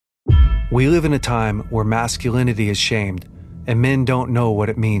We live in a time where masculinity is shamed and men don't know what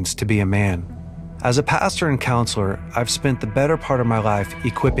it means to be a man. As a pastor and counselor, I've spent the better part of my life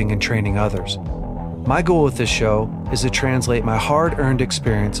equipping and training others. My goal with this show is to translate my hard-earned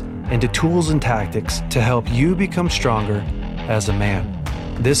experience into tools and tactics to help you become stronger as a man.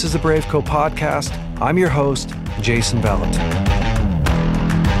 This is the Brave Co podcast. I'm your host, Jason Vellet.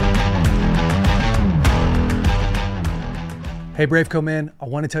 Hey Brave Co men, I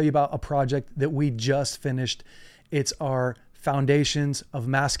want to tell you about a project that we just finished. It's our Foundations of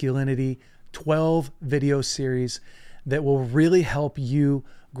Masculinity 12 video series that will really help you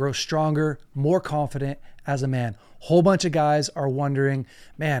grow stronger, more confident as a man. Whole bunch of guys are wondering,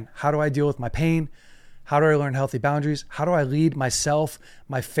 man, how do I deal with my pain? How do I learn healthy boundaries? How do I lead myself,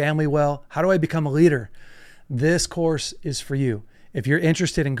 my family well? How do I become a leader? This course is for you. If you're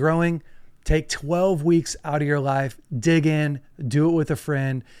interested in growing, take 12 weeks out of your life, dig in, do it with a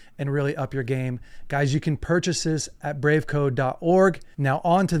friend, and really up your game. Guys, you can purchase this at bravecode.org. Now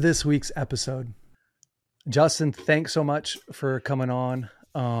on to this week's episode. Justin, thanks so much for coming on.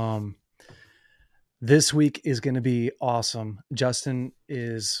 This week is going to be awesome. Justin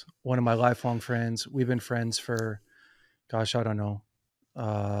is one of my lifelong friends. We've been friends for, gosh, I don't know,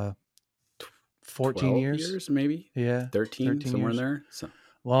 14 years maybe. Yeah. 13 somewhere years. In there. So.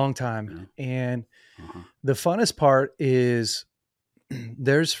 Long time. Yeah. And the funnest part is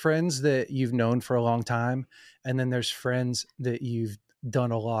there's friends that you've known for a long time. And then there's friends that you've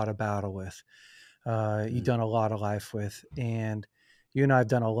done a lot of battle with. You've done a lot of life with, and you and I have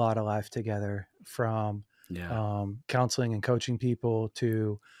done a lot of life together, from counseling and coaching people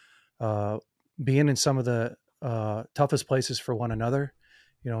to being in some of the toughest places for one another.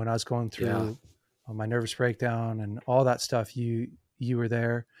 You know, when I was going through my nervous breakdown and all that stuff, you were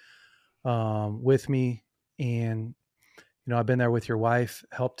there with me, and you know, I've been there with your wife,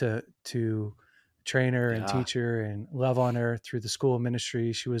 helped to train her and teach her and love on her through the school of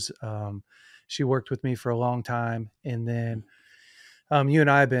ministry. She worked with me for a long time, and then you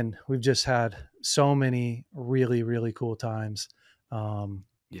and I we've just had so many really, really cool times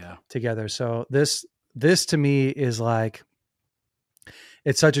together. So this to me is like,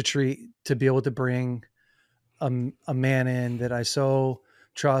 it's such a treat to be able to bring a man in that I so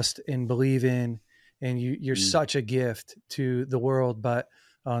trust and believe in. And you're such a gift to the world, but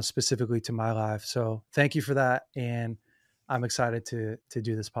specifically to my life. So thank you for that. And I'm excited to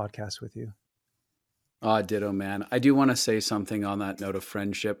do this podcast with you. Ditto, man. I do want to say something on that note of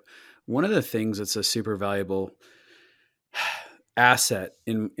friendship. One of the things that's a super valuable asset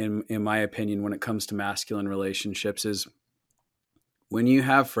in my opinion, when it comes to masculine relationships, is when you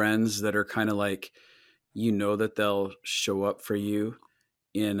have friends that are kind of like, you know, that they'll show up for you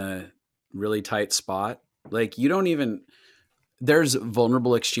in a really tight spot. Like, there's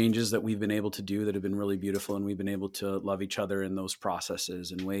vulnerable exchanges that we've been able to do that have been really beautiful. And we've been able to love each other in those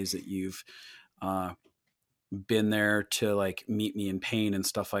processes in ways that you've, been there to like meet me in pain and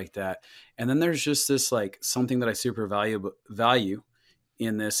stuff like that. And then there's just this, like, something that I super value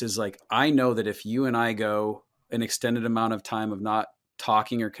in this is, like, I know that if you and I go an extended amount of time of not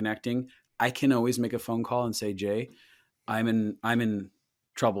talking or connecting, I can always make a phone call and say, Jay, I'm in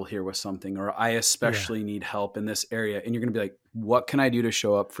trouble here with something, or I especially need help in this area. And you're going to be like, what can I do to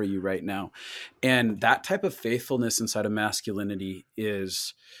show up for you right now? And that type of faithfulness inside of masculinity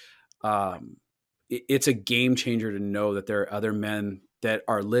is, it's a game changer to know that there are other men that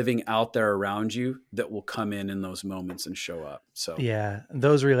are living out there around you that will come in those moments and show up. So yeah,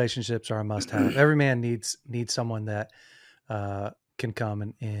 those relationships are a must-have. Every man needs someone that can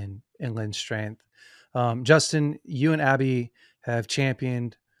come and lend strength. Justin, you and Abby have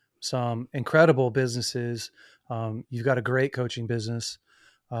championed some incredible businesses. You've got a great coaching business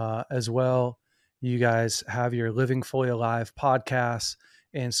as well. You guys have your Living Fully Alive podcast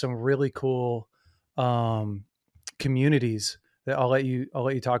and some really cool communities that I'll let you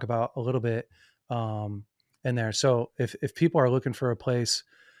talk about a little bit in there. So if people are looking for a place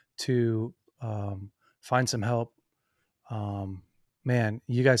to find some help, man,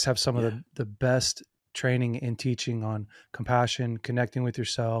 you guys have some of the best training and teaching on compassion, connecting with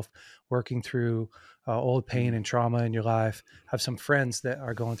yourself, working through old pain and trauma in your life. Have some friends that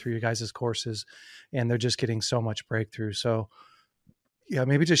are going through your guys' courses, and they're just getting so much breakthrough. So yeah,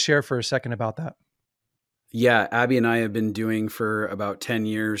 maybe just share for a second about that. Yeah, Abby and I have been doing for about 10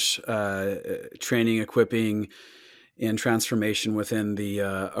 years, training, equipping, and transformation within the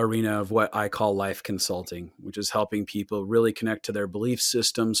arena of what I call life consulting, which is helping people really connect to their belief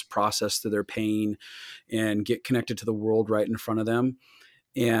systems, process through their pain, and get connected to the world right in front of them.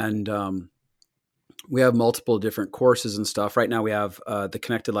 And we have multiple different courses and stuff. Right now we have the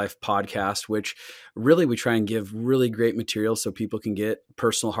Connected Life podcast, which really we try and give really great material so people can get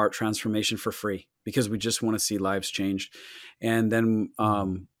personal heart transformation for free, because we just want to see lives changed. And then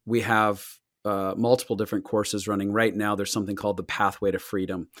we have multiple different courses running right now. There's something called the Pathway to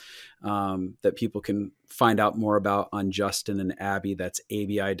Freedom that people can find out more about on Justin and Abby. That's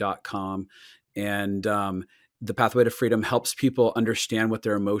abi.com. And the Pathway to Freedom helps people understand what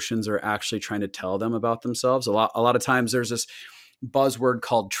their emotions are actually trying to tell them about themselves. A lot of times there's this buzzword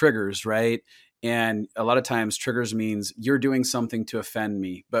called triggers, right? And a lot of times triggers means you're doing something to offend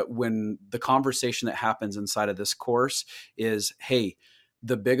me. But when the conversation that happens inside of this course is, hey,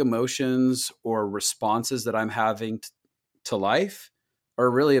 the big emotions or responses that I'm having to life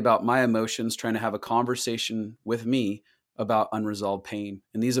are really about my emotions trying to have a conversation with me about unresolved pain.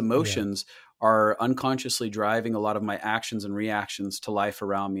 And these emotions are unconsciously driving a lot of my actions and reactions to life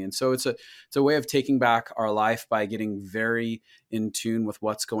around me. And so it's a way of taking back our life by getting very in tune with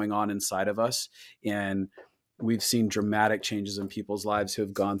what's going on inside of us. And we've seen dramatic changes in people's lives who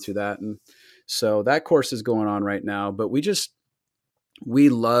have gone through that. And so that course is going on right now, but we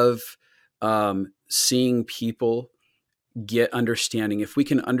love seeing people get understanding. If we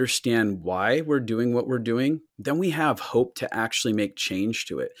can understand why we're doing what we're doing, then we have hope to actually make change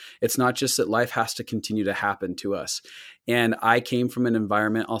to it. It's not just that life has to continue to happen to us. And I came from an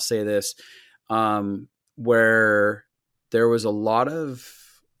environment, I'll say this, where there was a lot of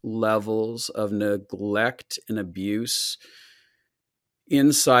levels of neglect and abuse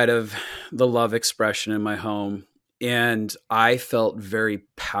inside of the love expression in my home. And I felt very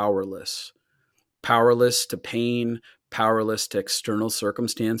powerless to pain, powerless to external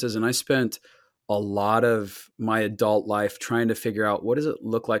circumstances. And I spent a lot of my adult life trying to figure out, what does it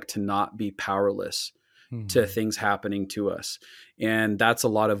look like to not be powerless to things happening to us? And that's a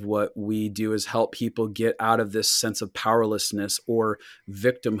lot of what we do, is help people get out of this sense of powerlessness or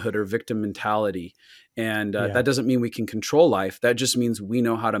victimhood or victim mentality. And that doesn't mean we can control life. That just means we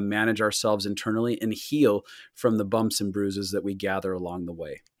know how to manage ourselves internally and heal from the bumps and bruises that we gather along the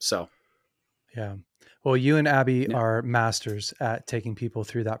way. So, yeah. Well, you and Abby are masters at taking people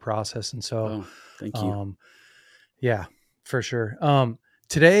through that process. And so, thank you. Yeah, for sure.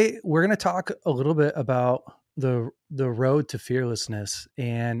 Today we're going to talk a little bit about the road to fearlessness.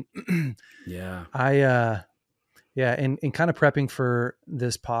 And in kind of prepping for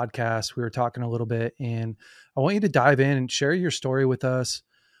this podcast, we were talking a little bit, and I want you to dive in and share your story with us.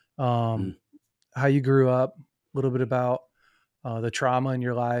 How you grew up, a little bit about the trauma in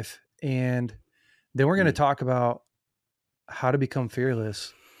your life, and then we're going to talk about how to become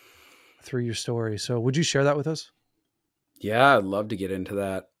fearless through your story. So would you share that with us? Yeah, I'd love to get into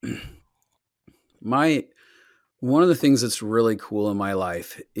that. One of the things that's really cool in my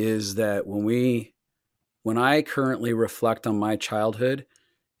life is that when I currently reflect on my childhood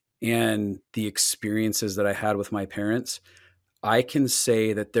and the experiences that I had with my parents, I can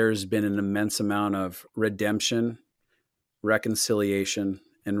say that there's been an immense amount of redemption, reconciliation,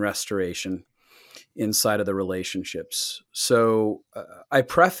 and restoration inside of the relationships. So I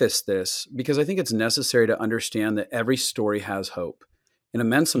preface this because I think it's necessary to understand that every story has hope. An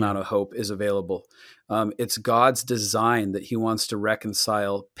immense amount of hope is available. It's God's design that he wants to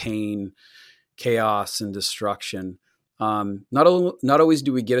reconcile pain, chaos, and destruction. Not always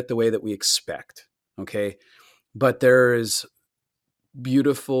do we get it the way that we expect. Okay. But there is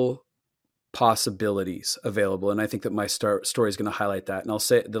beautiful possibilities available. And I think that my story is going to highlight that. And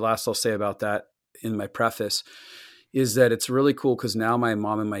the last I'll say about that in my preface is that it's really cool because now my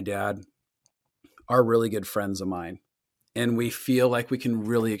mom and my dad are really good friends of mine. And we feel like we can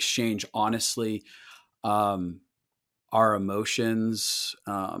really exchange honestly our emotions,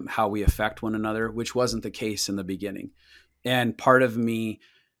 how we affect one another, which wasn't the case in the beginning. And part of me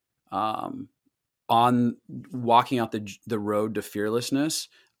on walking out the road to fearlessness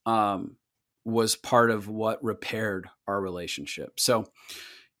was part of what repaired our relationship. So,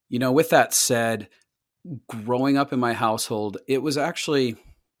 with that said, growing up in my household, it was actually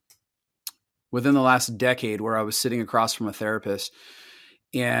within the last decade where I was sitting across from a therapist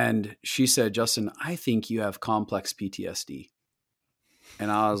and she said, "Justin, I think you have complex PTSD." And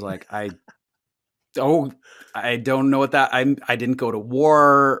I was like, I don't know what that, I didn't go to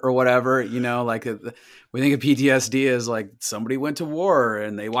war or whatever, we think of PTSD as like somebody went to war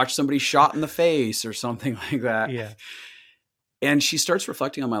and they watched somebody shot in the face or something like that. Yeah. And she starts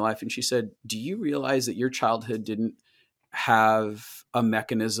reflecting on my life and she said, "Do you realize that your childhood didn't have a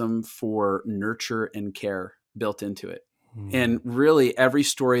mechanism for nurture and care built into it?" And really every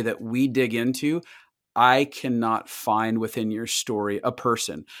story that we dig into, I cannot find within your story a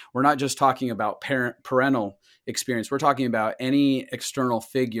person. We're not just talking about parental experience. We're talking about any external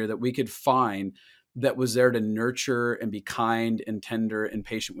figure that we could find that was there to nurture and be kind and tender and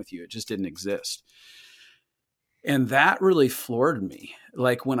patient with you. It just didn't exist. And that really floored me.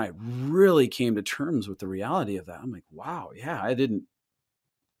 Like when I really came to terms with the reality of that, I'm like, wow, yeah,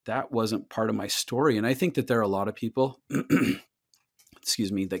 that wasn't part of my story. And I think that there are a lot of people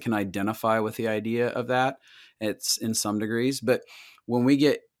excuse me, that can identify with the idea of that. It's in some degrees, but when we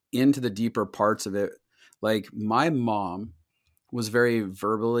get into the deeper parts of it, like my mom was very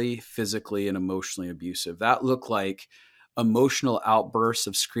verbally, physically, and emotionally abusive. That looked like emotional outbursts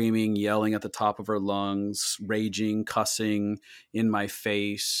of screaming, yelling at the top of her lungs, raging, cussing in my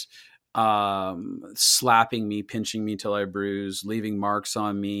face, slapping me, pinching me till I bruised, leaving marks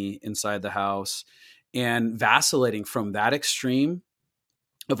on me inside the house, and vacillating from that extreme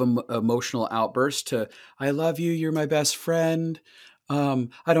of emotional outburst to, I love you, you're my best friend.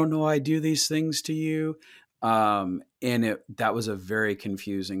 I don't know why I do these things to you. And that was a very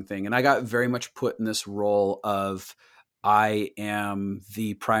confusing thing. And I got very much put in this role of, I am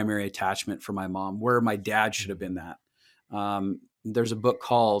the primary attachment for my mom, where my dad should have been that. There's a book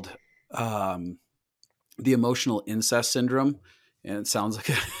called The Emotional Incest Syndrome. And it sounds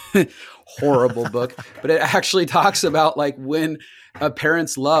like a horrible book, but it actually talks about like when a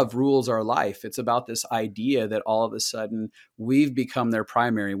parent's love rules our life. It's about this idea that all of a sudden we've become their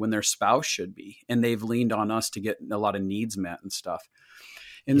primary when their spouse should be, and they've leaned on us to get a lot of needs met and stuff.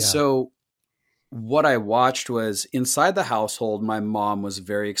 And so what I watched was inside the household, my mom was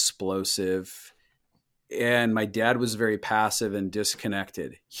very explosive and my dad was very passive and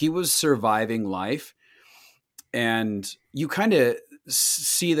disconnected. He was surviving life. And you kind of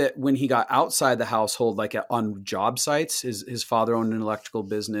see that when he got outside the household, like on job sites, his father owned an electrical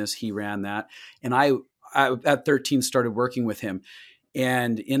business. He ran that. And I at 13 started working with him.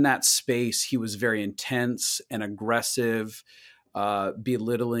 And in that space, he was very intense and aggressive,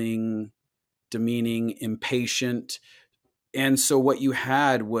 belittling, demeaning, impatient. And so what you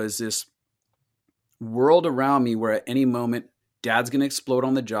had was this world around me where at any moment, dad's going to explode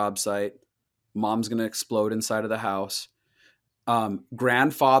on the job site. Mom's going to explode inside of the house.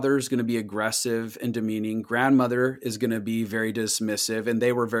 Grandfather's going to be aggressive and demeaning. Grandmother is going to be very dismissive. And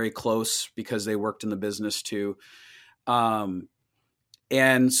they were very close because they worked in the business too. And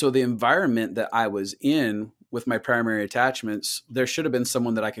so the environment that I was in with my primary attachments, there should have been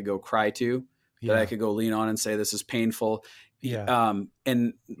someone that I could go cry to, that I could go lean on and say, this is painful.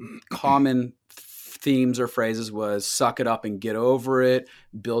 And common themes or phrases was suck it up and get over it.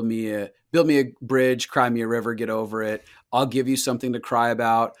 Build me a bridge, cry me a river, get over it. I'll give you something to cry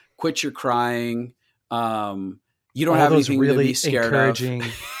about. Quit your crying. You don't have anything really to be scared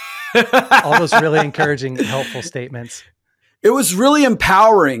of. All those really encouraging, helpful statements. It was really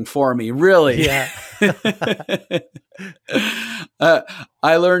empowering for me, really. Yeah.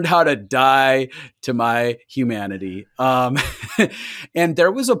 I learned how to die to my humanity. And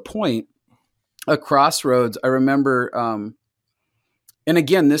there was a point, a crossroads. I remember, and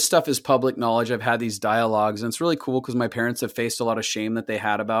again, this stuff is public knowledge. I've had these dialogues, and it's really cool because my parents have faced a lot of shame that they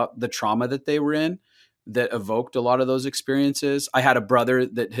had about the trauma that they were in that evoked a lot of those experiences. I had a brother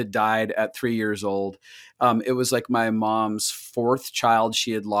that had died at 3 years old. It was like my mom's fourth child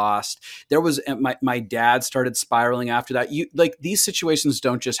she had lost. There was my dad started spiraling after that. Like these situations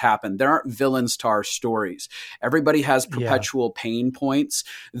don't just happen. There aren't villains to our stories. Everybody has perpetual pain points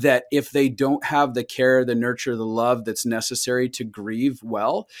that if they don't have the care, the nurture, the love that's necessary to grieve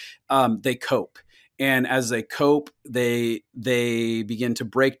well, they cope. And as they cope, they begin to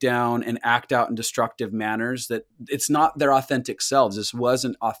break down and act out in destructive manners that it's not their authentic selves. This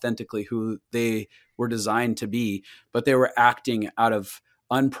wasn't authentically who they were designed to be, but they were acting out of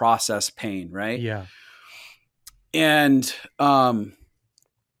unprocessed pain, right? Yeah. And I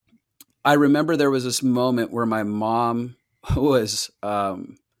remember there was this moment where my mom was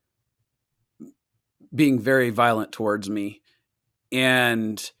being very violent towards me.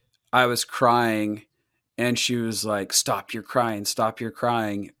 And I was crying. And she was like, stop your crying, stop your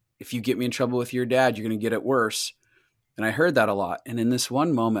crying. If you get me in trouble with your dad, you're going to get it worse. And I heard that a lot. And in this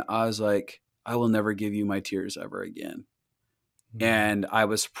one moment, I was like, I will never give you my tears ever again. Mm-hmm. And I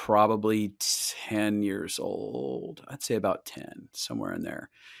was probably 10 years old. I'd say about 10, somewhere in there,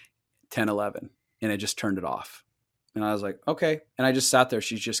 10, 11. And I just turned it off. And I was like, okay. And I just sat there.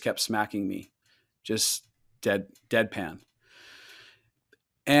 She just kept smacking me, just deadpan.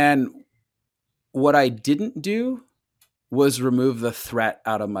 And what I didn't do was remove the threat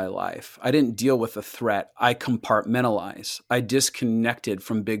out of my life. I didn't deal with the threat. I compartmentalized. I disconnected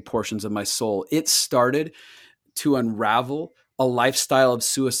from big portions of my soul. It started to unravel a lifestyle of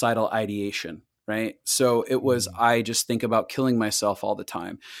suicidal ideation, right? So it was, I just think about killing myself all the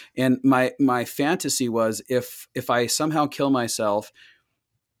time. And my fantasy was if I somehow kill myself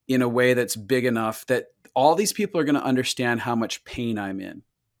in a way that's big enough that all these people are going to understand how much pain I'm in.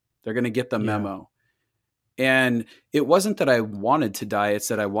 They're going to get the memo. And it wasn't that I wanted to die. It's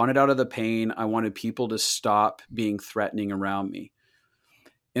that I wanted out of the pain. I wanted people to stop being threatening around me.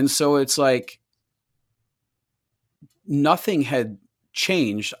 And so it's like nothing had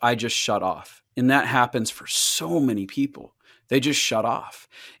changed. I just shut off. And that happens for so many people. They just shut off.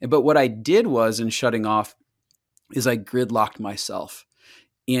 But what I did was in shutting off is I gridlocked myself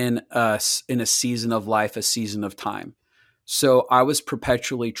in a season of life, a season of time. So I was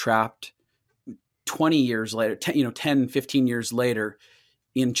perpetually trapped 20 years later, 10, 15 years later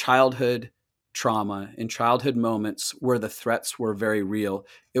in childhood trauma, in childhood moments where the threats were very real.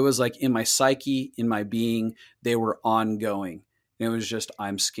 It was like in my psyche, in my being, they were ongoing. And it was just,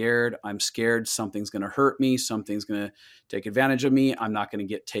 I'm scared. Something's going to hurt me. Something's going to take advantage of me. I'm not going to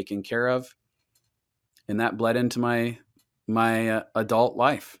get taken care of. And that bled into my adult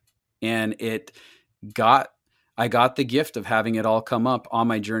life. And I got the gift of having it all come up on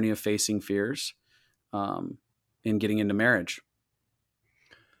my journey of facing fears. In getting into marriage.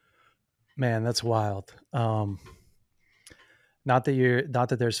 Man, that's wild. Not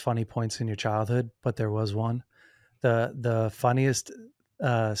that there's funny points in your childhood, but there was one. The funniest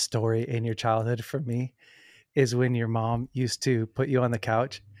story in your childhood for me is when your mom used to put you on the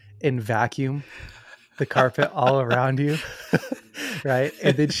couch and vacuum the carpet all around you, right?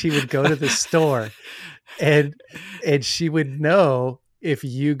 And then she would go to the store and she would know if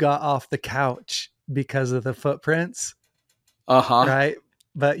you got off the couch because of the footprints. Right.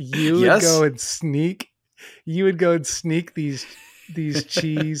 But you would go and sneak these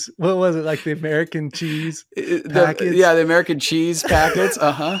cheese. What was it? Like the American cheese packets? The American cheese packets.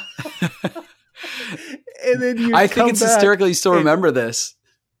 And then I think it's hysterical you still remember this.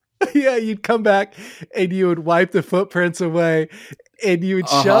 Yeah. You'd come back and you would wipe the footprints away and you would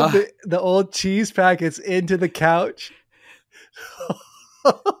shove the old cheese packets into the couch.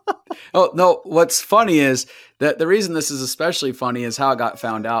 Oh, no. What's funny is that the reason this is especially funny is how it got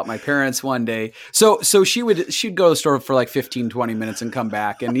found out. My parents one day, so she'd go to the store for like 15, 20 minutes and come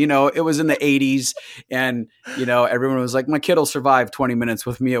back. And, it was in the 80s and, everyone was like, my kid will survive 20 minutes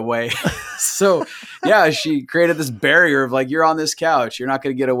with me away. So yeah, she created this barrier of like, you're on this couch, you're not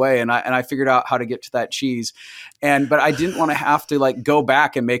going to get away. And I figured out how to get to that cheese. But I didn't want to have to like go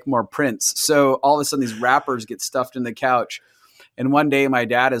back and make more prints. So all of a sudden these wrappers get stuffed in the couch. And one day my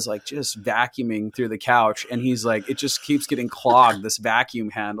dad is like just vacuuming through the couch and he's like, it just keeps getting clogged, this vacuum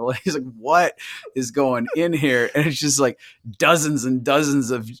handle. He's like, what is going in here? And it's just like dozens and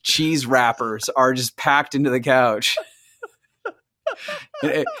dozens of cheese wrappers are just packed into the couch.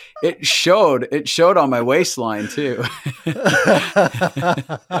 It showed on my waistline too.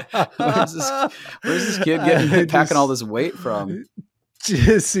 Where's this kid packing all this weight from?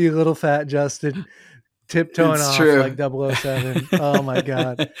 Just see little fat Justin tiptoeing off like 007. Oh my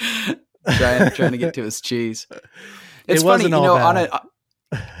God. trying to get to his cheese. It's it wasn't funny, all bad.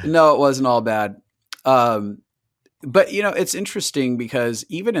 No, it wasn't all bad. But it's interesting because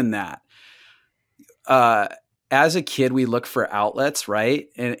even in that, as a kid, we look for outlets, right?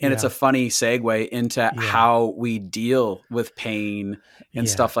 And it's a funny segue into how we deal with pain and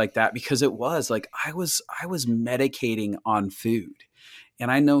stuff like that, because it was like, I was medicating on food. And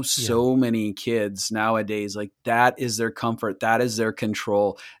I know so many kids nowadays, like that is their comfort. That is their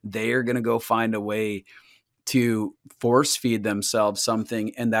control. They are going to go find a way to force feed themselves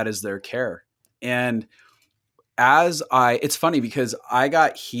something. And that is their care. And it's funny because I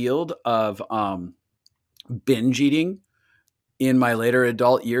got healed of binge eating in my later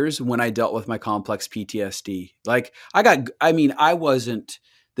adult years when I dealt with my complex PTSD. Like I wasn't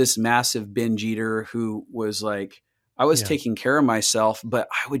this massive binge eater who was like, I was taking care of myself, but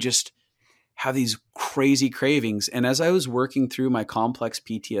I would just have these crazy cravings. And as I was working through my complex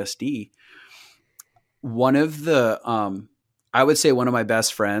PTSD, one of I would say one of my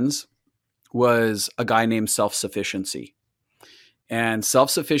best friends was a guy named Self-Sufficiency. And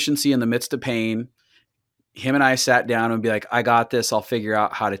Self-Sufficiency in the midst of pain, him and I sat down and be like, I got this. I'll figure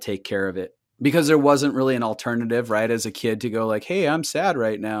out how to take care of it. Because there wasn't really an alternative, right? As a kid to go like, hey, I'm sad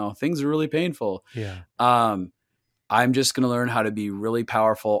right now. Things are really painful. Yeah. I'm just going to learn how to be really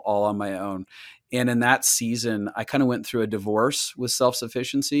powerful all on my own. And in that season, I kind of went through a divorce with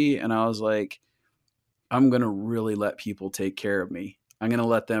Self-Sufficiency. And I was like, I'm going to really let people take care of me. I'm going to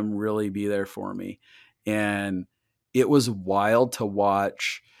let them really be there for me. And it was wild to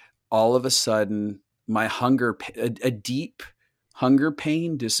watch all of a sudden my a deep hunger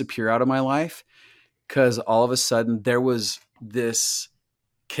pain disappear out of my life. Because all of a sudden there was this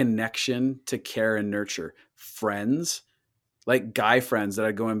connection to care and nurture. Friends, like guy friends that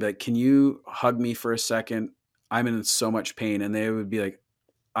I'd go and be like, can you hug me for a second? I'm in so much pain. And they would be like,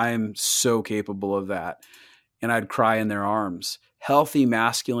 I am so capable of that. And I'd cry in their arms. Healthy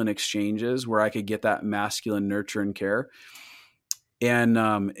masculine exchanges where I could get that masculine nurture and care. And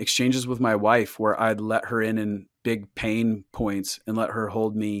exchanges with my wife where I'd let her in big pain points and let her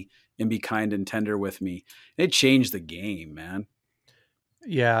hold me and be kind and tender with me. It changed the game, man.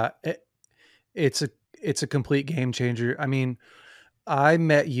 Yeah. It's a complete game changer. I mean, I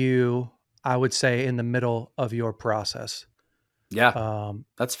met you, I would say, in the middle of your process. Yeah.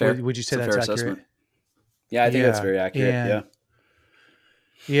 That's fair. Would you say that's accurate? Assessment. Yeah, I think that's very accurate. And,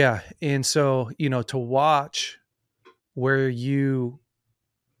 yeah. And so, to watch where you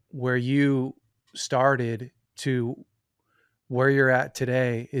started to where you're at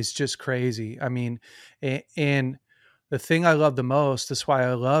today is just crazy. I mean, and the thing I love the most, that's why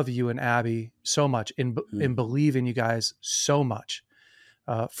I love you and Abby so much and believe in you guys so much.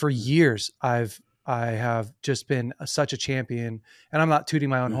 For years, I have just been such a champion, and I'm not tooting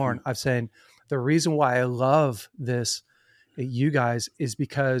my own horn. I've said the reason why I love this, you guys, is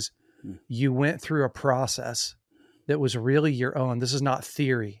because you went through a process that was really your own. This is not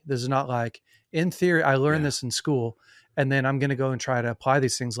theory. This is not like, in theory, I learned this in school, and then I'm going to go and try to apply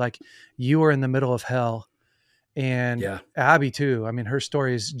these things. Like, you were in the middle of hell, and Abby too. I mean, her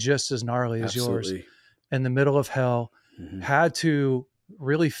story is just as gnarly as yours. In the middle of hell, had to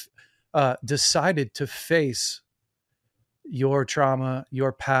really decided to face your trauma,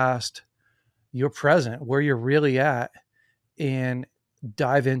 your past, your present, where you're really at, and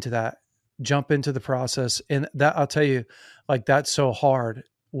dive into that, jump into the process. And that, I'll tell you, like, that's so hard,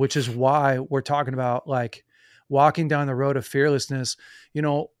 which is why we're talking about like walking down the road of fearlessness.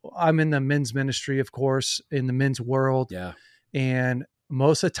 I'm in the men's ministry, of course, in the men's world. Yeah. And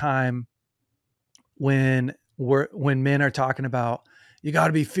most of the time when men are talking about, you got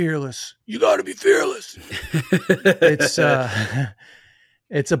to be fearless, it's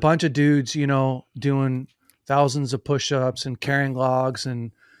a bunch of dudes, doing thousands of push-ups and carrying logs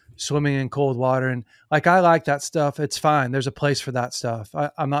and swimming in cold water. And like, I like that stuff. It's fine. There's a place for that stuff.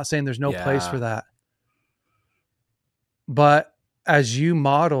 I'm not saying there's no place for that. But as you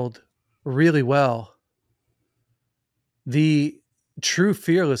modeled really well, the true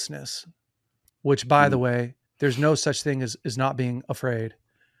fearlessness, which, by the way, there's no such thing as not being afraid.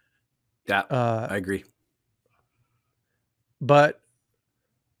 Yeah, I agree. But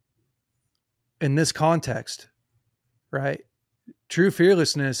in this context, right, true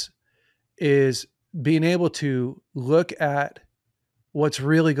fearlessness is being able to look at what's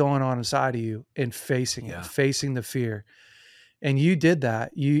really going on inside of you and facing it, facing the fear. And you did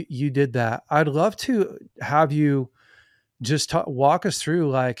that. You did that. I'd love to have you just walk us through,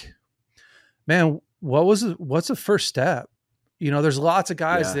 like, man, what's the first step? There's lots of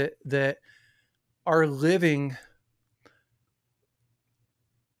guys that are living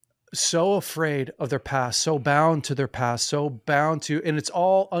so afraid of their past, so bound to their past, so bound to, and it's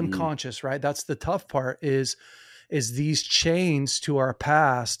all unconscious, right? That's the tough part is these chains to our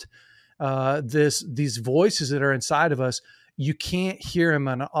past, these voices that are inside of us. You can't hear them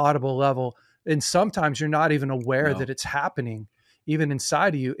on an audible level. And sometimes you're not even aware that it's happening even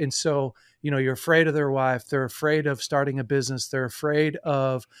inside of you. And so, you're afraid of their wife. They're afraid of starting a business. They're afraid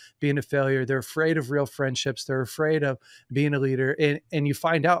of being a failure. They're afraid of real friendships. They're afraid of being a leader. And you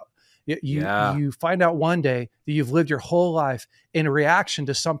find out, you find out one day that you've lived your whole life in reaction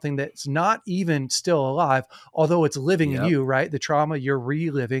to something that's not even still alive, although it's living in you, right? The trauma you're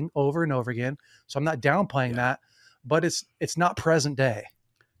reliving over and over again. So I'm not downplaying that, but it's not present day.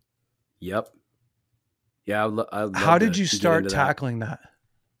 Yep. Yeah. How did you start tackling that?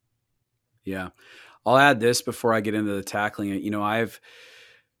 Yeah. I'll add this before I get into the tackling it.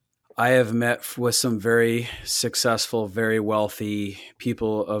 I have met with some very successful, very wealthy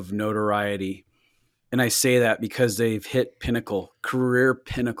people of notoriety. And I say that because they've hit career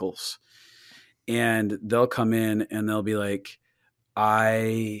pinnacles. And they'll come in and they'll be like,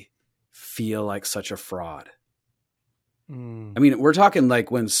 I feel like such a fraud. I mean, we're talking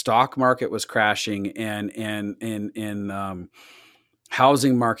like when stock market was crashing and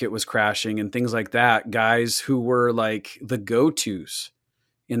housing market was crashing and things like that. Guys who were like the go-tos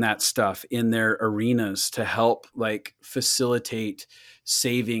in that stuff in their arenas to help like facilitate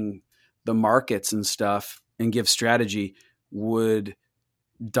saving the markets and stuff and give strategy would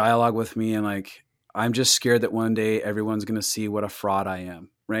dialogue with me and like, I'm just scared that one day everyone's going to see what a fraud I am.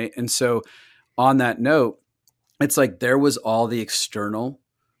 Right. And so on that note, it's like there was all the external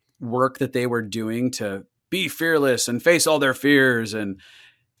work that they were doing to be fearless and face all their fears, and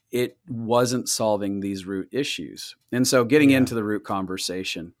it wasn't solving these root issues. And so getting into the root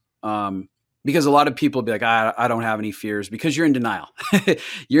conversation, because a lot of people be like, I don't have any fears, because you're in denial.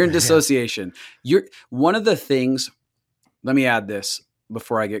 You're in dissociation. You're one of the things, let me add this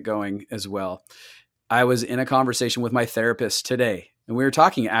before I get going as well. I was in a conversation with my therapist today, and we were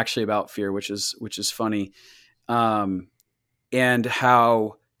talking actually about fear, which is funny. And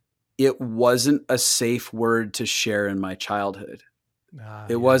how it wasn't a safe word to share in my childhood.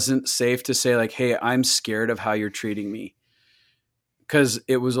 It wasn't safe to say like, hey, I'm scared of how you're treating me, because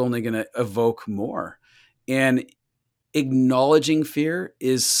it was only going to evoke more. And acknowledging fear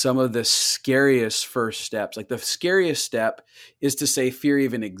is some of the scariest first steps. Like the scariest step is to say fear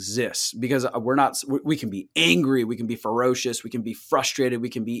even exists, because we can be angry, we can be ferocious, we can be frustrated, we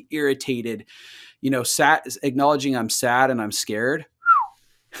can be irritated, acknowledging I'm sad and I'm scared.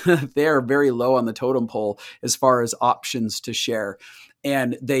 They are very low on the totem pole as far as options to share.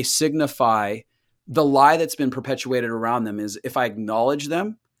 And they signify the lie that's been perpetuated around them is if I acknowledge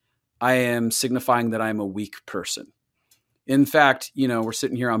them, I am signifying that I'm a weak person. In fact, we're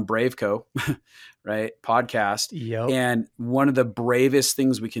sitting here on Braveco, right? Podcast. Yep. And one of the bravest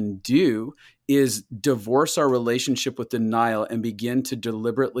things we can do is divorce our relationship with denial and begin to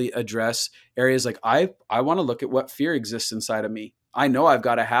deliberately address areas like, I want to look at what fear exists inside of me. I know I've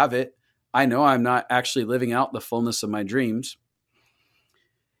got to have it. I know I'm not actually living out the fullness of my dreams.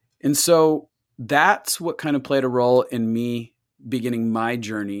 And so that's what kind of played a role in me beginning my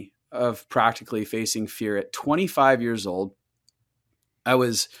journey of practically facing fear. At 25 years old, I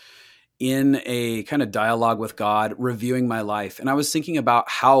was in a kind of dialogue with God, reviewing my life. And I was thinking about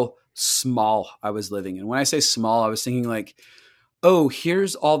how small I was living. And when I say small, I was thinking like, oh,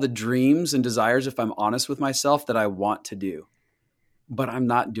 here's all the dreams and desires, if I'm honest with myself, that I want to do, but I'm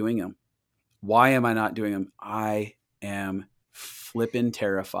not doing them. Why am I not doing them? I am flippin'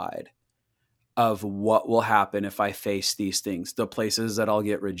 terrified of what will happen if I face these things, the places that I'll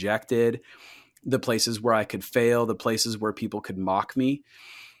get rejected, the places where I could fail, the places where people could mock me.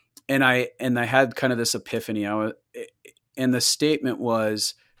 And I had kind of this epiphany. And the statement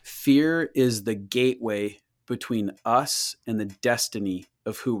was, fear is the gateway between us and the destiny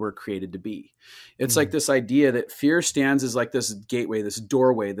of who we're created to be. It's like this idea that fear stands as like this gateway, this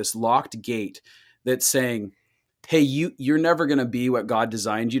doorway, this locked gate that's saying, hey, you're never going to be what God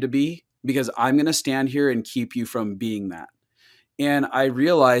designed you to be, because I'm going to stand here and keep you from being that. And I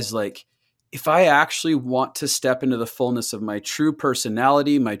realized like, if I actually want to step into the fullness of my true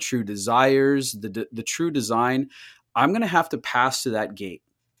personality, my true desires, the true design, I'm going to have to pass to that gate.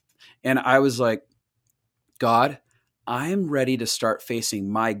 And I was like, God, I'm ready to start facing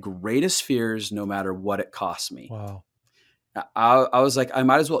my greatest fears no matter what it costs me. Wow. I was like, I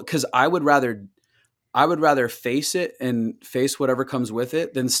might as well, because I would rather face it and face whatever comes with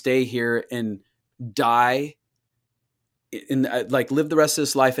it than stay here and die and like live the rest of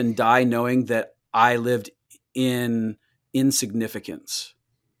this life and die knowing that I lived in insignificance.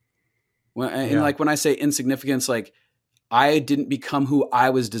 And like when I say insignificance, like I didn't become who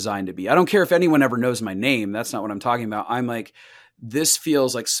I was designed to be. I don't care if anyone ever knows my name. That's not what I'm talking about. I'm like, this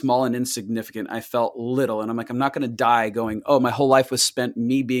feels like small and insignificant. I felt little. And I'm like, I'm not going to die going, oh, my whole life was spent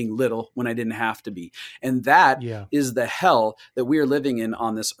me being little when I didn't have to be. And that is the hell that we are living in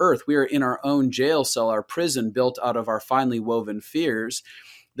on this earth. We are in our own jail cell, our prison built out of our finely woven fears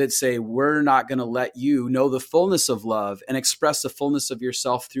that say, we're not going to let you know the fullness of love and express the fullness of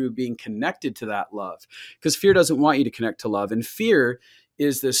yourself through being connected to that love. Because fear doesn't want you to connect to love. And fear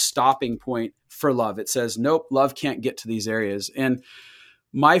is this stopping point for love. It says, nope, love can't get to these areas. And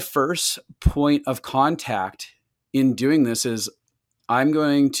my first point of contact in doing this is, I'm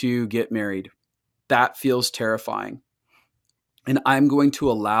going to get married. That feels terrifying. And I'm going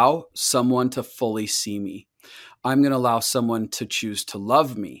to allow someone to fully see me. I'm going to allow someone to choose to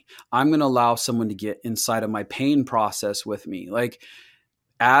love me. I'm going to allow someone to get inside of my pain process with me. Like,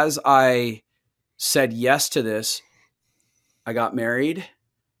 as I said yes to this, I got married.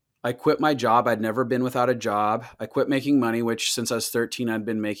 I quit my job. I'd never been without a job. I quit making money, which since I was 13, I'd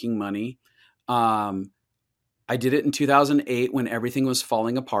been making money. I did it in 2008 when everything was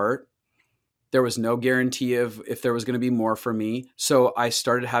falling apart. There was no guarantee of if there was going to be more for me. So I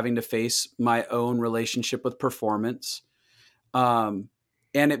started having to face my own relationship with performance. And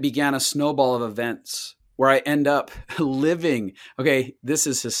it began a snowball of events where I end up living. Okay, this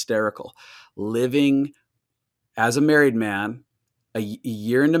is hysterical. Living as a married man, a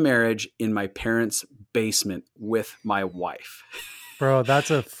year into marriage, in my parents' basement with my wife. Bro,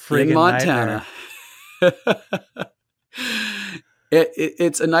 that's a in friggin' Montana. nightmare.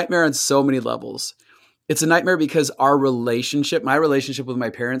 It's a nightmare on so many levels. It's a nightmare because my relationship with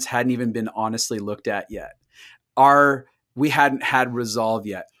my parents hadn't even been honestly looked at yet. We hadn't had resolve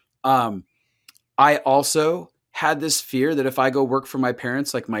yet. I also had this fear that if I go work for my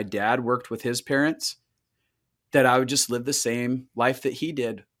parents, like my dad worked with his parents, that I would just live the same life that he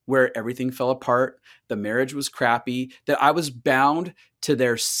did, where everything fell apart, the marriage was crappy, that I was bound to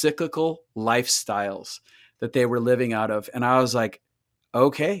their cyclical lifestyles that they were living out of. And I was like,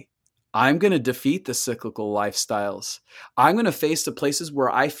 okay, I'm going to defeat the cyclical lifestyles. I'm going to face the places where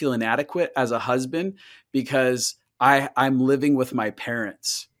I feel inadequate as a husband because I'm living with my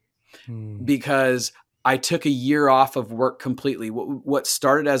parents. Because I took a year off of work completely. What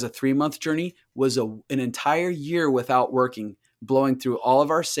started as a 3-month journey was an entire year without working, blowing through all of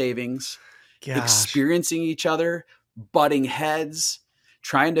our savings, experiencing each other, butting heads,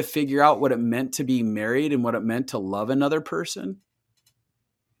 trying to figure out what it meant to be married and what it meant to love another person.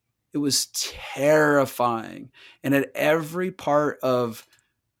 It was terrifying. And at every part of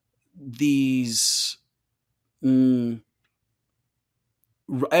these,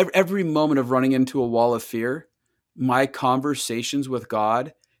 every moment of running into a wall of fear, my conversations with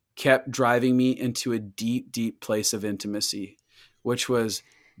God kept driving me into a deep, deep place of intimacy, which was,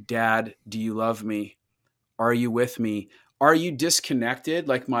 Dad, do you love me? Are you with me? Are you disconnected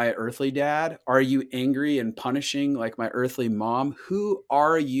like my earthly dad? Are you angry and punishing like my earthly mom? Who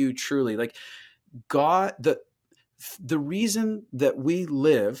are you truly? Like God, the reason that we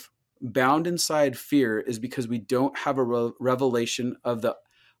live bound inside fear is because we don't have a revelation of the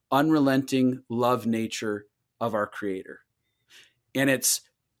unrelenting love nature of our Creator. And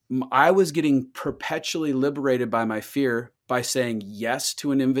I was getting perpetually liberated by my fear by saying yes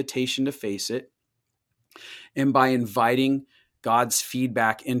to an invitation to face it, and by inviting God's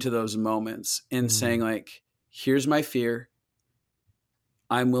feedback into those moments and saying, like, here's my fear.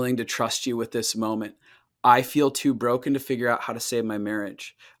 I'm willing to trust you with this moment. I feel too broken to figure out how to save my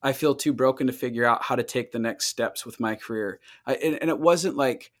marriage. I feel too broken to figure out how to take the next steps with my career. And it wasn't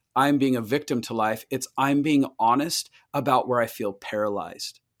like I'm being a victim to life. It's I'm being honest about where I feel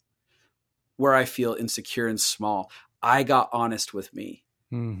paralyzed, where I feel insecure and small. I got honest with me.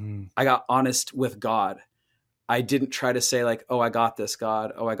 I got honest with God. I didn't try to say like, oh, I got this,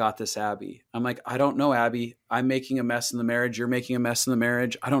 God. Oh, I got this, Abby. I'm like, I don't know, Abby. I'm making a mess in the marriage. You're making a mess in the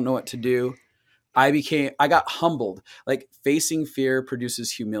marriage. I don't know what to do. I got humbled. Like, facing fear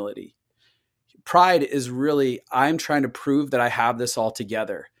produces humility. Pride is really, I'm trying to prove that I have this all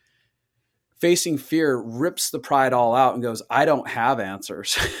together. Facing fear rips the pride all out and goes, I don't have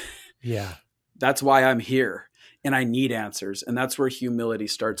answers. Yeah. That's why I'm here and I need answers. And that's where humility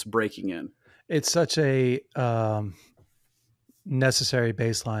starts breaking in. It's such a necessary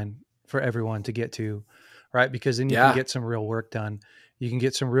baseline for everyone to get to, right? Because then you can get some real work done. You can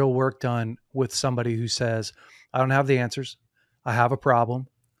get some real work done with somebody who says, I don't have the answers. I have a problem.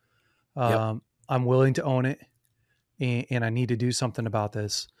 I'm willing to own it, and I need to do something about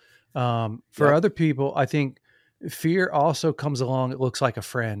this. For other people, I think fear also comes along. It looks like a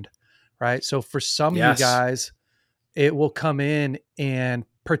friend, right? So for some of you guys, it will come in and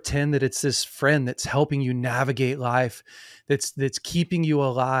pretend that it's this friend that's helping you navigate life, that's keeping you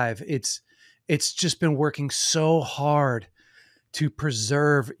alive. It's just been working so hard to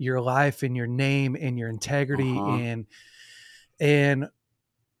preserve your life and your name and your integrity. And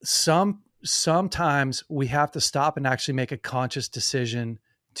sometimes we have to stop and actually make a conscious decision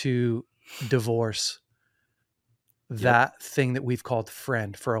to divorce that thing that we've called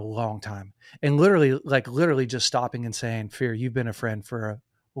friend for a long time. And literally just stopping and saying, Fear, you've been a friend for a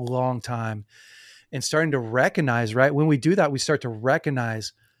long time, and starting to recognize, right? When we do that, we start to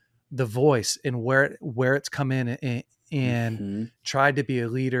recognize the voice and where it's come in and tried to be a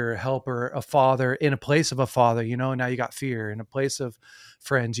leader, a helper, a father, in a place of a father. Now you got fear. In a place of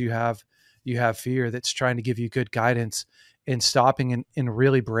friends, you have fear that's trying to give you good guidance, and stopping and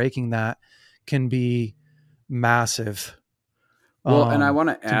really breaking that can be massive. Well, and I want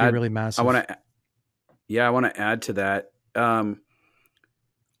to add, really massive. I want to add to that.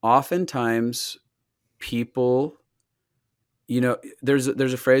 Oftentimes people, there's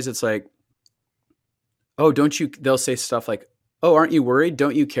a phrase that's like, oh, they'll say stuff like, oh, aren't you worried?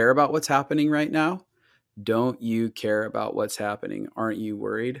 Don't you care about what's happening right now? Don't you care about what's happening? Aren't you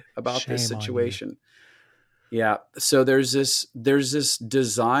worried about this situation? Yeah. So there's this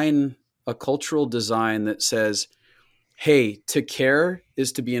design a cultural design that says, hey, to care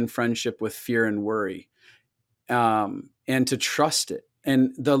is to be in friendship with fear and worry, and to trust it.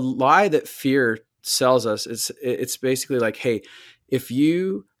 And the lie that fear sells us, it's basically like, hey, if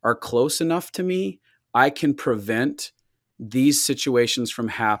you are close enough to me, I can prevent these situations from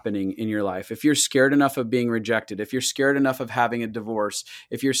happening in your life. If you're scared enough of being rejected, if you're scared enough of having a divorce,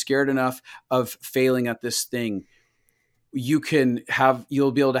 if you're scared enough of failing at this thing, you'll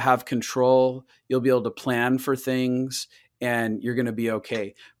be able to have control, you'll be able to plan for things, and you're going to be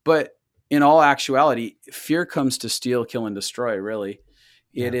okay. But in all actuality, fear comes to steal, kill, and destroy, really.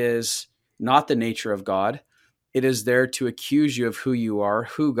 Yeah. It is not the nature of God. It is there to accuse you of who you are,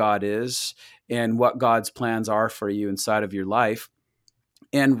 who God is, and what God's plans are for you inside of your life.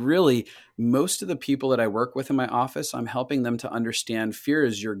 And really, most of the people that I work with in my office, I'm helping them to understand fear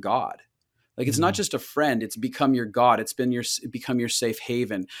is your God. Like, it's not just a friend, it's become your God. It's become your safe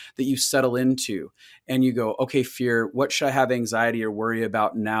haven that you settle into, and you go, okay, fear, what should I have anxiety or worry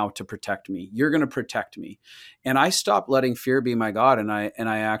about now to protect me? You're going to protect me. And I stopped letting fear be my God. And I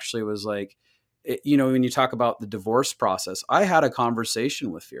actually was like, when you talk about the divorce process, I had a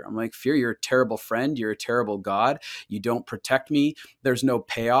conversation with fear. I'm like, fear, you're a terrible friend. You're a terrible God. You don't protect me. There's no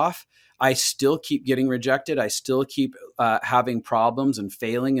payoff. I still keep getting rejected. I still keep having problems and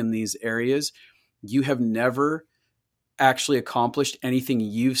failing in these areas. You have never actually accomplished anything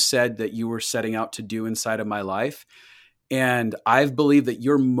you've said that you were setting out to do inside of my life. And I've believed that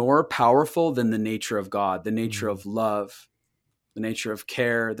you're more powerful than the nature of God, the nature of love, the nature of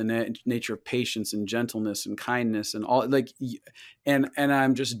care, the nature of patience and gentleness and kindness and all, like, and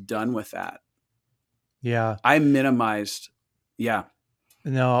I'm just done with that. Yeah. I minimized. Yeah.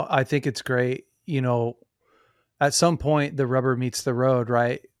 No, I think it's great. At some point the rubber meets the road,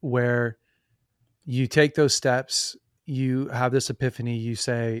 right? Where you take those steps, you have this epiphany, you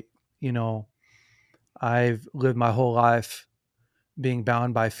say, I've lived my whole life being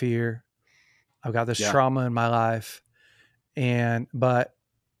bound by fear. I've got this trauma in my life. But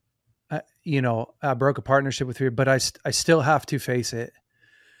I broke a partnership with fear, but I still have to face it.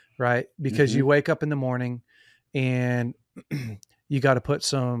 Right. Because you wake up in the morning and you got to put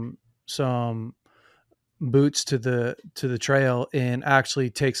some boots to the trail and actually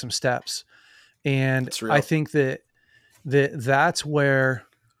take some steps. And I think that's where,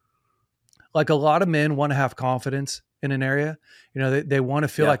 like, a lot of men want to have confidence in an area. They want to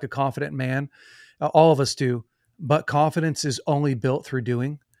feel like a confident man. All of us do, but confidence is only built through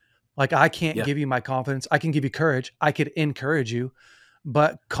doing. Like, I can't give you my confidence. I can give you courage. I could encourage you,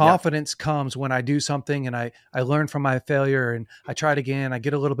 but confidence comes when I do something and I learn from my failure and I try it again. I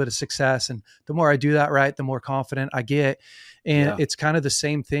get a little bit of success. And the more I do that right, the more confident I get. And it's kind of the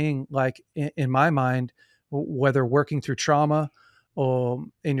same thing, like in my mind, whether working through trauma or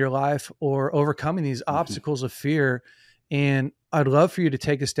in your life or overcoming these obstacles of fear. And I'd love for you to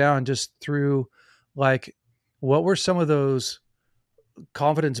take us down just through, like, what were some of those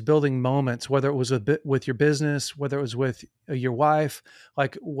confidence building moments, whether it was a bit with your business, whether it was with your wife,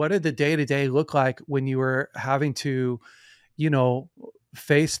 like, what did the day-to-day look like when you were having to,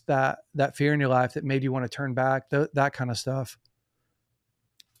 face that fear in your life that made you want to turn back, that kind of stuff?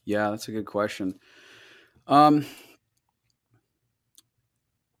 Yeah, that's a good question.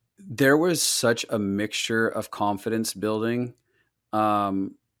 There was such a mixture of confidence building.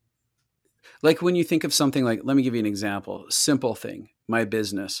 Like, when you think of something like, let me give you an example, simple thing, my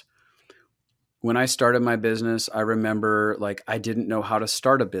business. When I started my business, I remember, like, I didn't know how to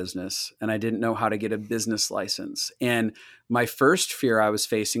start a business and I didn't know how to get a business license. And my first fear I was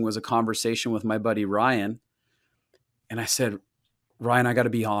facing was a conversation with my buddy, Ryan. And I said, Ryan, I got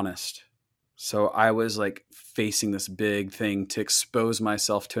to be honest. So I was like facing this big thing to expose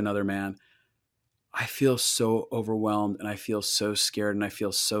myself to another man. I feel so overwhelmed and I feel so scared and I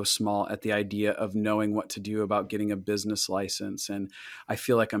feel so small at the idea of knowing what to do about getting a business license. And I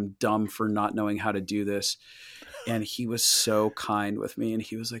feel like I'm dumb for not knowing how to do this. And he was so kind with me. And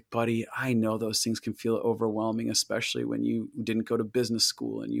he was like, buddy, I know those things can feel overwhelming, especially when you didn't go to business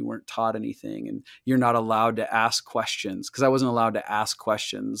school and you weren't taught anything and you're not allowed to ask questions. Because I wasn't allowed to ask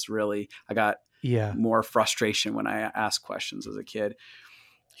questions, really. I got more frustration when I asked questions as a kid.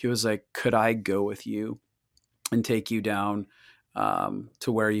 He was like, could I go with you and take you down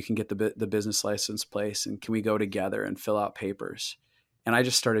to where you can get the business license place? And can we go together and fill out papers? And I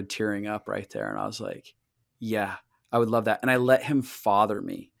just started tearing up right there. And I was like, yeah, I would love that. And I let him father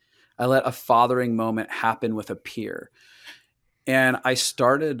me. I let a fathering moment happen with a peer. And I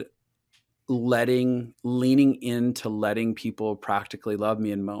started leaning into letting people practically love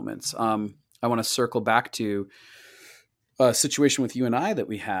me in moments. I want to circle back to situation with you and I that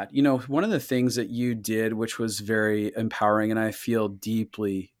we had. You know, one of the things that you did, which was very empowering and I feel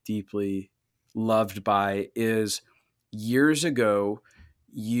deeply, deeply loved by, is years ago,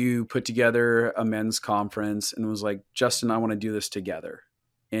 you put together a men's conference and was like, Justin, I want to do this together.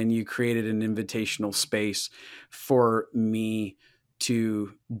 And you created an invitational space for me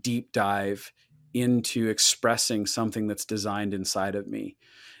to deep dive into expressing something that's designed inside of me.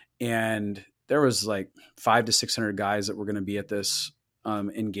 And there was like 500 to 600 guys that were going to be at this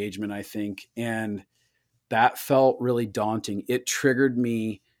engagement, I think. And that felt really daunting. It triggered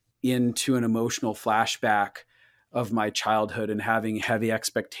me into an emotional flashback of my childhood and having heavy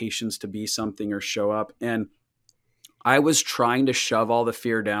expectations to be something or show up. And I was trying to shove all the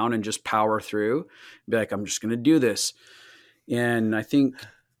fear down and just power through, be like, I'm just going to do this. And I think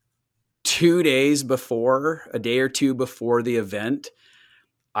 2 days before, a day or two before the event,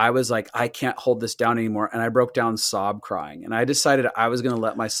 I was like, I can't hold this down anymore. And I broke down sob crying. And I decided I was going to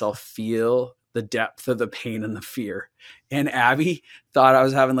let myself feel the depth of the pain and the fear. And Abby thought I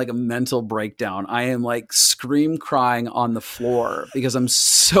was having like a mental breakdown. I am like scream crying on the floor because I'm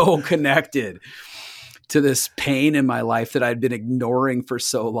so connected to this pain in my life that I'd been ignoring for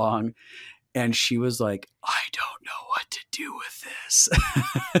so long. And she was like, I don't know what to do with this.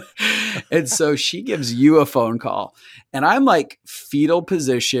 And so she gives you a phone call. And I'm like fetal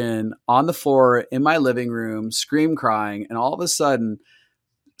position on the floor in my living room, scream crying. And all of a sudden,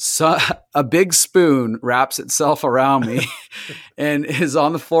 a big spoon wraps itself around me and is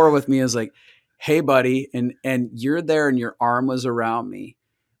on the floor with me, is like, hey, buddy. And you're there and your arm was around me.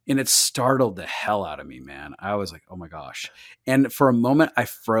 And it startled the hell out of me, man. I was like, oh my gosh. And for a moment, I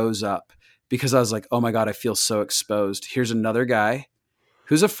froze up. Because I was like, oh my God, I feel so exposed. Here's another guy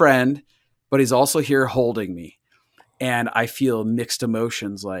who's a friend, but he's also here holding me. And I feel mixed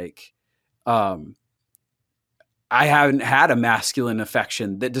emotions. Like, I haven't had a masculine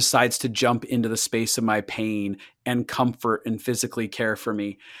affection that decides to jump into the space of my pain and comfort and physically care for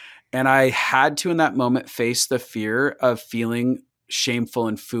me. And I had to, in that moment, face the fear of feeling shameful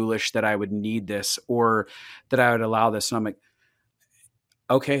and foolish that I would need this or that I would allow this. And I'm like,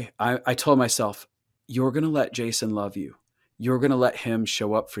 okay, I told myself, you're going to let Jason love you. You're going to let him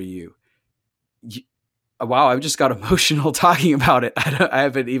show up for you. Wow, I've just got emotional talking about it. I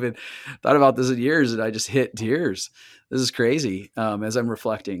haven't even thought about this in years, and I just hit tears. This is crazy as I'm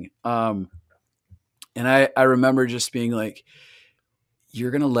reflecting. And I remember just being like,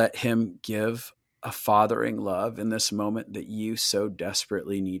 you're going to let him give a fathering love in this moment that you so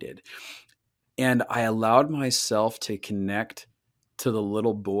desperately needed. And I allowed myself to connect to the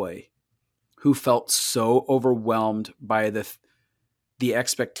little boy who felt so overwhelmed by the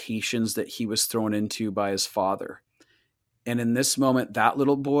expectations that he was thrown into by his father. And in this moment, that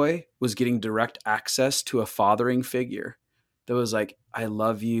little boy was getting direct access to a fathering figure that was like, I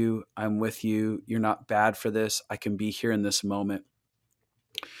love you. I'm with you. You're not bad for this. I can be here in this moment.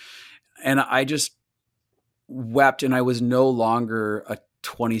 And I just wept, and I was no longer a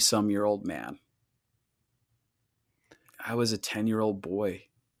 20-some-year-old man. I was a 10-year-old boy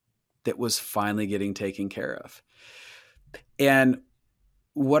that was finally getting taken care of. And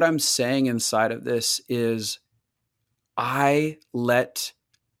what I'm saying inside of this is I let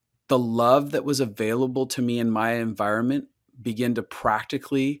the love that was available to me in my environment begin to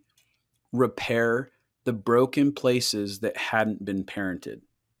practically repair the broken places that hadn't been parented.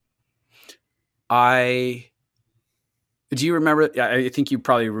 Do you remember? I think you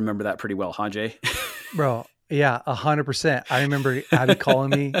probably remember that pretty well, huh, Jay? Bro. Yeah, 100%. I remember Abby calling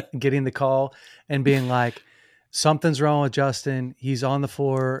me, getting the call and being like, something's wrong with Justin. He's on the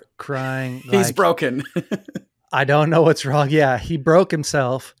floor crying. He's broken. I don't know what's wrong. Yeah, he broke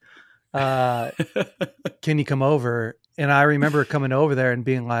himself. Can you come over? And I remember coming over there and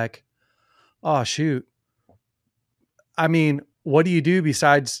being like, oh, shoot. I mean, what do you do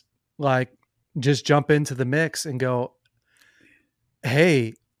besides like just jump into the mix and go,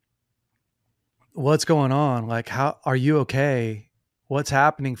 hey, what's going on? Like, how are you okay? What's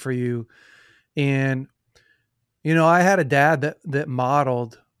happening for you? And, you know, I had a dad that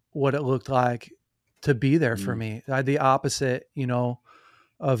modeled what it looked like to be there for me. I had the opposite, you know,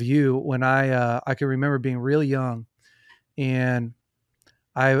 of you when I can remember being really young, and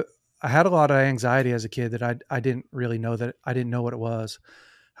I had a lot of anxiety as a kid that I didn't really know that I didn't know what it was.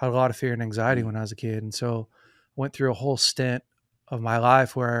 I had a lot of fear and anxiety when I was a kid. And so went through a whole stint of my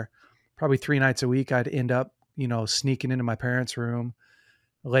life where probably 3 nights a week, I'd end up, you know, sneaking into my parents' room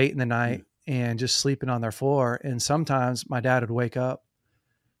late in the night and just sleeping on their floor. And sometimes my dad would wake up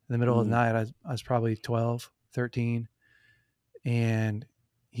in the middle of the night. I was probably 12, 13, and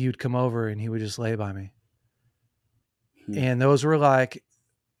he would come over and he would just lay by me. And those were like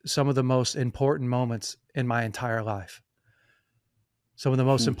some of the most important moments in my entire life. Some of the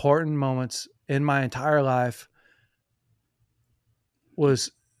most important moments in my entire life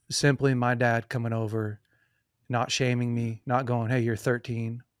was simply my dad coming over, not shaming me, not going, "Hey, you're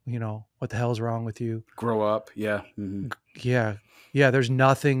 13. You know, what the hell's wrong with you? Grow up." Yeah. Yeah. Yeah. There's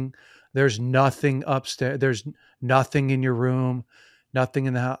nothing upstairs. There's nothing in your room, nothing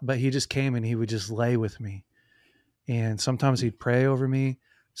in the house. But he just came and he would just lay with me. And sometimes he'd pray over me.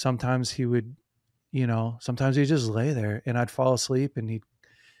 Sometimes he would, sometimes he'd just lay there and I'd fall asleep and he'd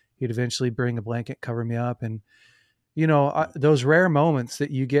eventually bring a blanket, cover me up. And, those rare moments that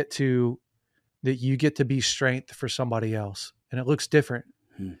you get to be strength for somebody else. And it looks different.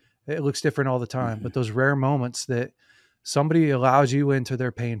 It looks different all the time, but those rare moments that somebody allows you into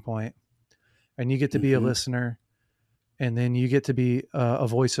their pain point and you get to be a listener, and then you get to be a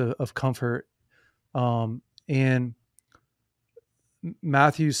voice of comfort. And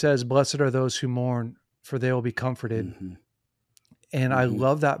Matthew says, "Blessed are those who mourn, for they will be comforted." And I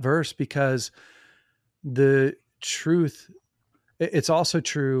love that verse because the truth, it's also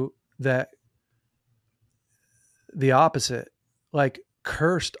true that the opposite, like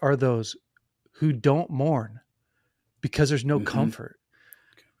cursed are those who don't mourn because there's no comfort.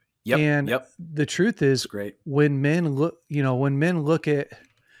 The truth is, great. When men look at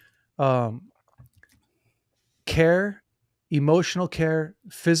care, emotional care,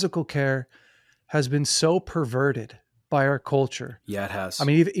 physical care has been so perverted by our culture. Yeah, it has. I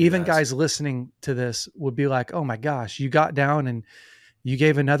mean, even guys listening to this would be like, "Oh my gosh, you got down and you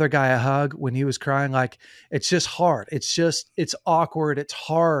gave another guy a hug when he was crying." Like, it's just hard. It's awkward. It's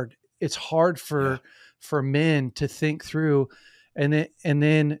hard. It's hard for men to think through. And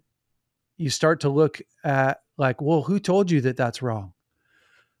then you start to look at like, well, who told you that that's wrong?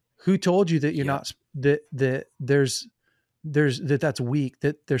 Who told you that you're not, that that's weak,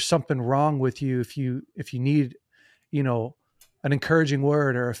 that there's something wrong with you if you need, an encouraging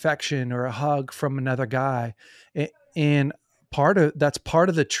word or affection or a hug from another guy. And that's part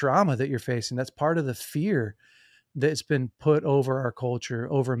of the trauma that you're facing. That's part of the fear that's been put over our culture,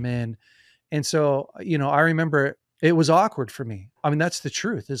 over men. And so, I remember it was awkward for me. I mean, that's the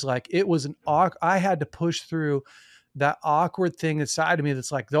truth, is like, it was I had to push through that awkward thing inside of me.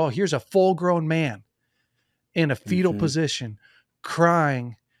 That's like, oh, here's a full grown man in a fetal position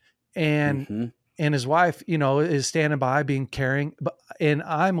crying, and his wife, is standing by being caring. And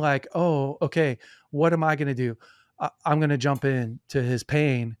I'm like, oh, okay, what am I going to do? I'm going to jump into his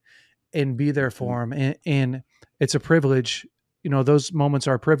pain and be there for him. And it's a privilege. Those moments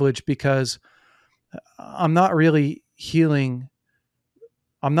are a privilege because I'm not really healing.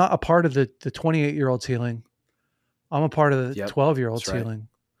 I'm not a part of the 28-year-old's healing. I'm a part of the 12-year-old's healing.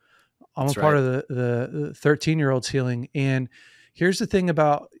 I'm a part of the 13-year-old's healing. And here's the thing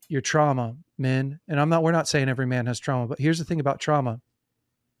about your trauma, men. And we're not saying every man has trauma, but here's the thing about trauma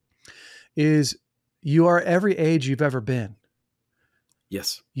is you are every age you've ever been.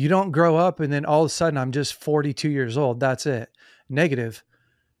 Yes. You don't grow up and then all of a sudden I'm just 42 years old. That's it. Negative.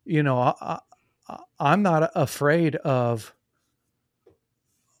 I'm not afraid of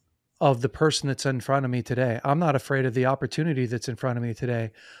the person that's in front of me today. I'm not afraid of the opportunity that's in front of me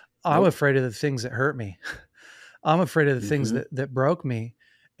today. I'm afraid of the things that hurt me. I'm afraid of the things that broke me,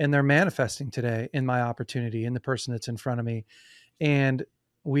 and they're manifesting today in my opportunity, in the person that's in front of me. And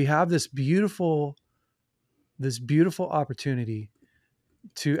we have this beautiful opportunity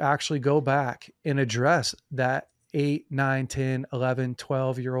to actually go back and address that 8, 9, 10, 11,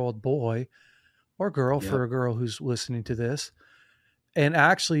 12-year-old boy or girl, for a girl who's listening to this, and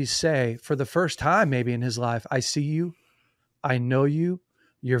actually say, for the first time maybe in his life, I see you, I know you,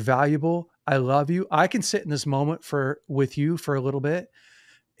 you're valuable, I love you. I can sit in this moment with you for a little bit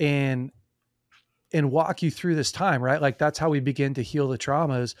and walk you through this time, right? Like, that's how we begin to heal the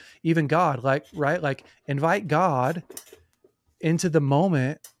traumas. Even God, like invite God into the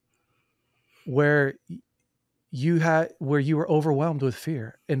moment where you were overwhelmed with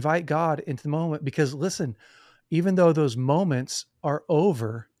fear. Invite God into the moment, because listen, even though those moments are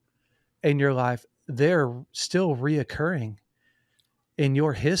over in your life, they're still reoccurring in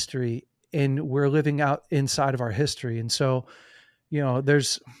your history, and we're living out inside of our history. And so,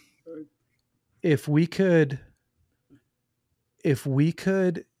 if we could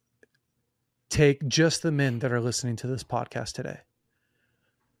take just the men that are listening to this podcast today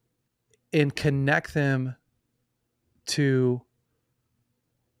and connect them to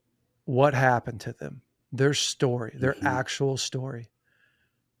what happened to them, their story, their actual story,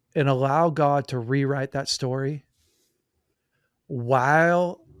 and allow God to rewrite that story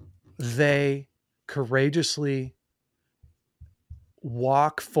while they courageously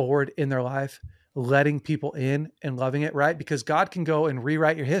walk forward in their life, letting people in and loving it, right? Because God can go and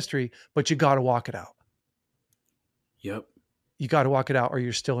rewrite your history, but you got to walk it out. Yep. You got to walk it out or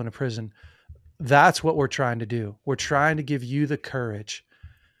you're still in a prison. That's what we're trying to do. We're trying to give you the courage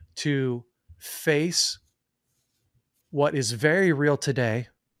to face what is very real today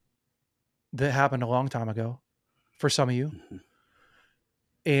that happened a long time ago for some of you,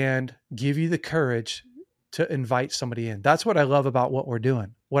 and give you the courage to invite somebody in. That's what I love about what we're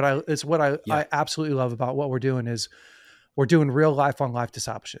doing. I absolutely love about what we're doing is we're doing real life on life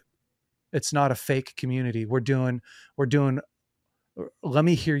discipleship. It's not a fake community. We're doing, let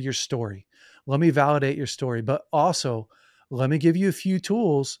me hear your story. Let me validate your story, but also let me give you a few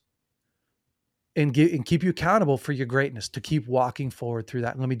tools and keep you accountable for your greatness to keep walking forward through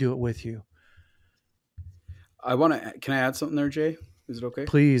that. And let me do it with you. Can I add something there, Jay? Is it okay?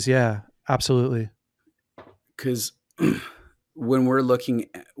 Please. Yeah, absolutely. Because when we're looking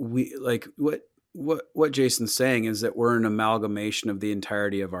at, what Jason's saying is that we're an amalgamation of the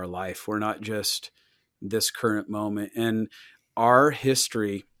entirety of our life. We're not just this current moment. And our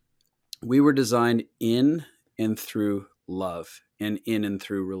history, we were designed in and through love and in and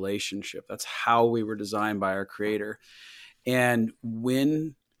through relationship. That's how we were designed by our Creator. And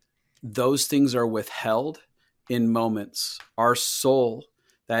when those things are withheld in moments, our soul,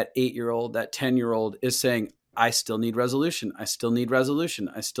 that 8-year-old, that 10-year-old is saying, I still need resolution. I still need resolution.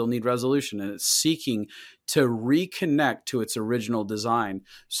 I still need resolution. And it's seeking to reconnect to its original design.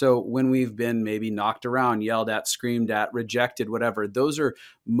 So when we've been maybe knocked around, yelled at, screamed at, rejected, whatever, those are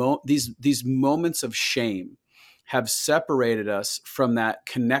these moments of shame have separated us from that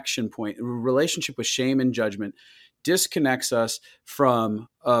connection point. A relationship with shame and judgment disconnects us from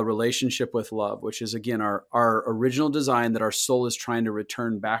a relationship with love, which is, again, our original design that our soul is trying to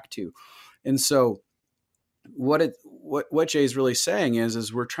return back to. And so what Jay is really saying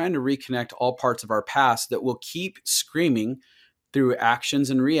is we're trying to reconnect all parts of our past that will keep screaming through actions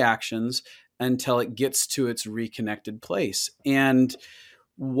and reactions until it gets to its reconnected place. And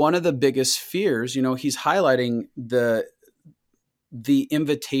one of the biggest fears, he's highlighting the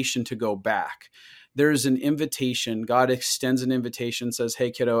invitation to go back. There's an invitation. God extends an invitation, says,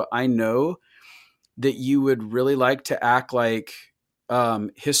 hey, kiddo, I know that you would really like to act like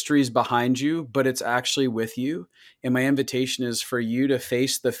history's behind you, but it's actually with you. And my invitation is for you to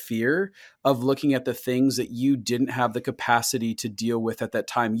face the fear of looking at the things that you didn't have the capacity to deal with at that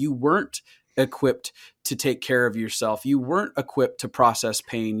time. You weren't equipped to take care of yourself. You weren't equipped to process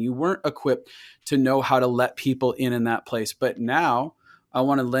pain. You weren't equipped to know how to let people in that place. But now I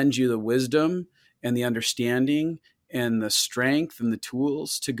want to lend you the wisdom and the understanding and the strength and the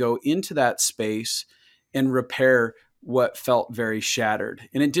tools to go into that space and repair what felt very shattered.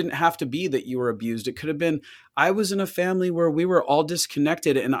 And it didn't have to be that you were abused. It could have been, I was in a family where we were all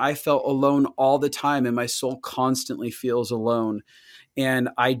disconnected and I felt alone all the time and my soul constantly feels alone. And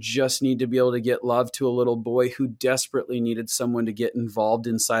I just need to be able to get love to a little boy who desperately needed someone to get involved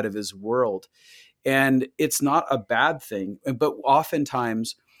inside of his world. And it's not a bad thing, but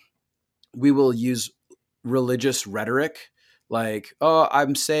oftentimes we will use religious rhetoric like, oh,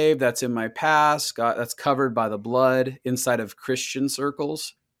 I'm saved. That's in my past. God, that's covered by the blood inside of Christian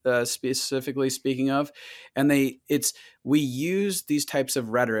circles, specifically speaking of. And we use these types of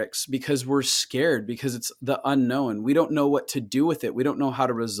rhetorics because we're scared, because it's the unknown. We don't know what to do with it. We don't know how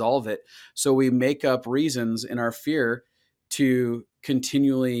to resolve it. So we make up reasons in our fear to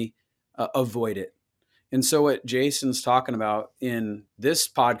continually avoid it. And so what Jason's talking about in this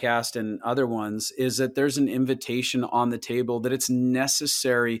podcast and other ones is that there's an invitation on the table, that it's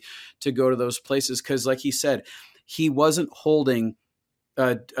necessary to go to those places. Because like he said, he wasn't holding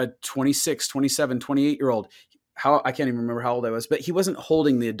a 26, 27, 28-year-old. I can't even remember how old I was, but he wasn't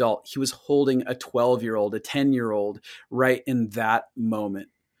holding the adult. He was holding a 12-year-old, a 10-year-old right in that moment,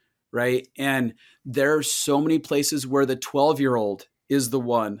 right? And there are so many places where the 12-year-old is the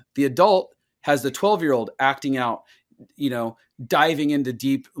one. The adult has the 12-year-old acting out, diving into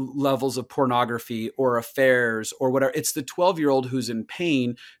deep levels of pornography or affairs or whatever. It's the 12-year-old who's in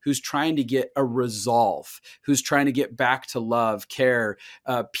pain, who's trying to get a resolve, who's trying to get back to love, care,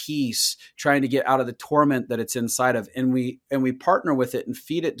 peace, trying to get out of the torment that it's inside of. And we partner with it and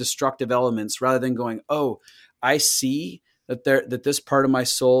feed it destructive elements rather than going, oh, I see that this part of my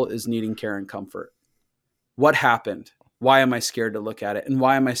soul is needing care and comfort. What happened? Why am I scared to look at it? And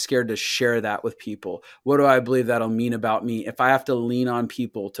why am I scared to share that with people? What do I believe that'll mean about me if I have to lean on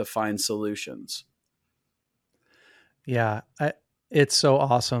people to find solutions? Yeah, it's so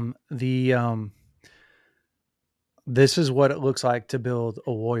awesome. This is what it looks like to build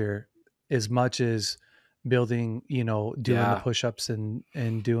a warrior, as much as building, doing the Yeah. push-ups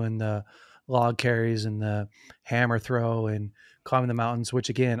and doing the log carries and the hammer throw and climbing the mountains, which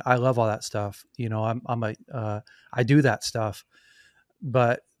again, I love all that stuff. I do that stuff,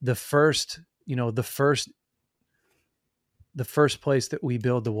 but the first place that we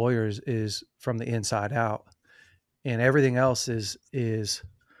build the warriors is from the inside out, and everything else is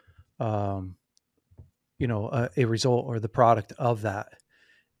um, a result or the product of that.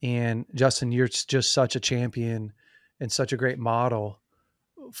 And Justin, you're just such a champion and such a great model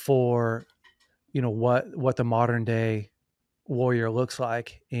for, what the modern day warrior looks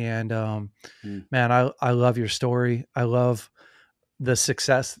like. And, man, I love your story. I love the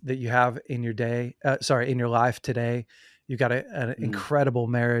success that you have in your in your life today. You've got an incredible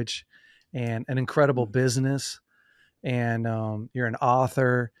marriage and an incredible business, and, you're an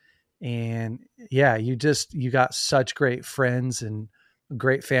author, and yeah, you got such great friends and a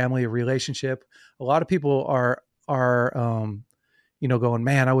great family relationship. A lot of people are going,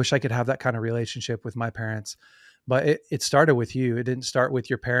 man, I wish I could have that kind of relationship with my parents. But it started with you. It didn't start with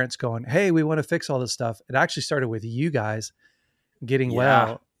your parents going, hey, we want to fix all this stuff. It actually started with you guys getting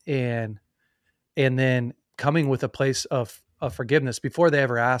well, and then coming with a place of forgiveness before they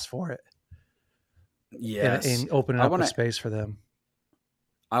ever asked for it. Yes. And opening up a space for them.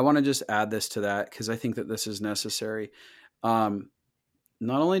 I want to just add this to that, because I think that this is necessary. Not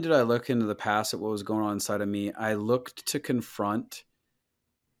only did I look into the past at what was going on inside of me, I looked to confront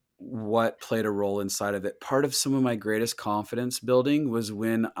what played a role inside of it. Part of some of my greatest confidence building was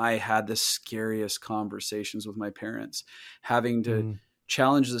when I had the scariest conversations with my parents, having to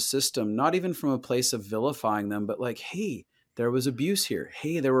challenge the system, not even from a place of vilifying them, but like, hey, there was abuse here.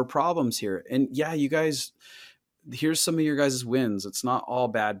 Hey, there were problems here. And yeah, you guys, here's some of your guys' wins. It's not all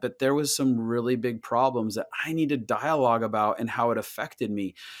bad, but there was some really big problems that I needed dialogue about and how it affected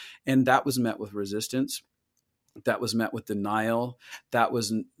me. And that was met with resistance. That was met with denial. That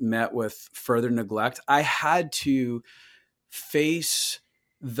was met with further neglect. I had to face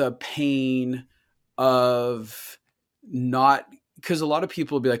the pain of not, because a lot of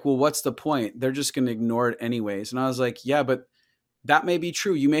people will be like, well, what's the point? They're just going to ignore it anyways. And I was like, yeah, but that may be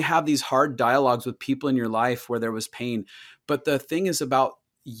true. You may have these hard dialogues with people in your life where there was pain. But the thing is about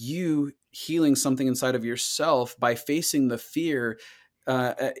you healing something inside of yourself by facing the fear.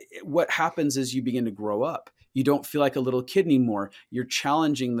 What happens is you begin to grow up. You don't feel like a little kid anymore. You're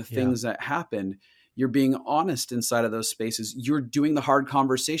challenging the things that happened. You're being honest inside of those spaces. You're doing the hard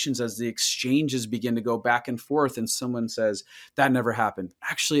conversations as the exchanges begin to go back and forth. And someone says, that never happened.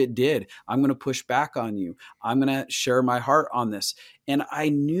 Actually, it did. I'm going to push back on you. I'm going to share my heart on this. And I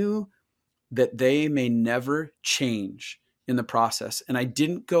knew that they may never change in the process. And I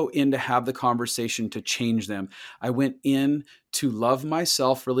didn't go in to have the conversation to change them. I went in to love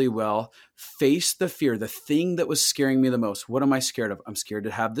myself really well, face the fear, the thing that was scaring me the most. What am I scared of? I'm scared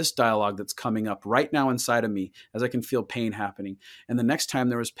to have this dialogue that's coming up right now inside of me as I can feel pain happening. And the next time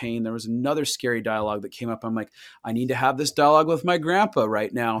there was pain, there was another scary dialogue that came up. I'm like, I need to have this dialogue with my grandpa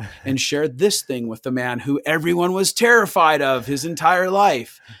right now and share this thing with the man who everyone was terrified of his entire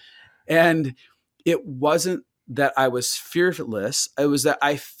life. And it wasn't that I was fearless. It was that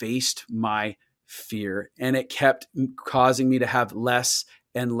I faced my fear, and it kept causing me to have less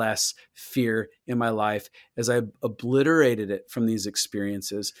and less fear in my life as I obliterated it from these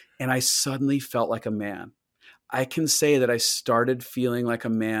experiences. And I suddenly felt like a man. I can say that I started feeling like a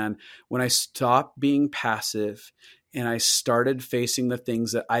man when I stopped being passive and I started facing the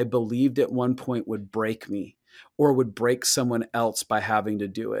things that I believed at one point would break me or would break someone else by having to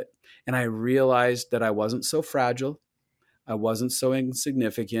do it. And I realized that I wasn't so fragile. I wasn't so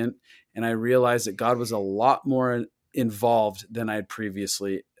insignificant. And I realized that God was a lot more involved than I had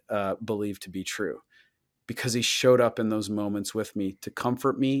previously believed to be true, because he showed up in those moments with me to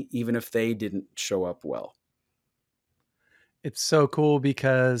comfort me, even if they didn't show up well. It's so cool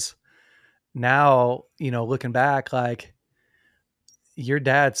because now, looking back, like, your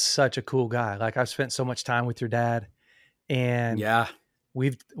dad's such a cool guy. Like, I've spent so much time with your dad, and yeah,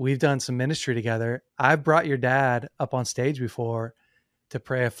 we've done some ministry together. I've brought your dad up on stage before to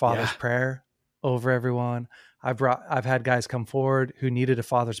pray a father's prayer over everyone. I've had guys come forward who needed a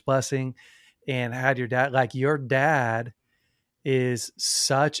father's blessing and had your dad. Like, your dad is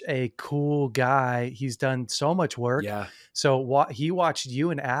such a cool guy. He's done so much work. Yeah. So he watched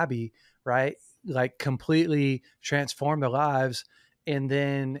you and Abby, right? Like, completely transform their lives. And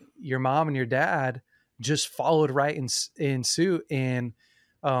then your mom and your dad just followed right in suit. And,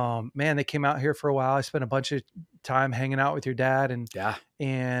 man, they came out here for a while. I spent a bunch of time hanging out with your dad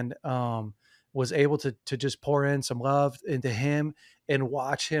and was able to just pour in some love into him and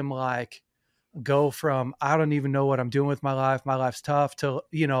watch him, like, go from, I don't even know what I'm doing with my life. My life's tough, to,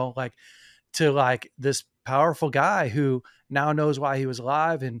 to this powerful guy who now knows why he was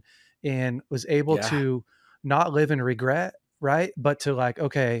alive, and was able to not live in regret. Right. But to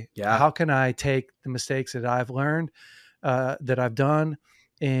okay, how can I take the mistakes that I've learned, that I've done,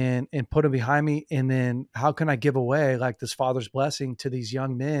 and put them behind me? And then how can I give away this father's blessing to these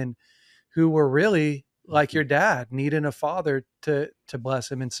young men who were really like your dad, needing a father to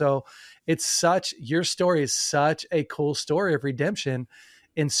bless him. And so your story is such a cool story of redemption,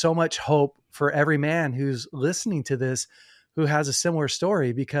 and so much hope for every man who's listening to this, who has a similar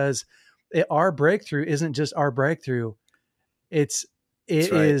story, because our breakthrough isn't just our breakthrough. It's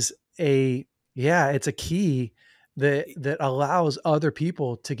a key that allows other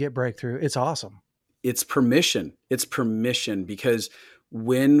people to get breakthrough. It's awesome. It's permission. It's permission, because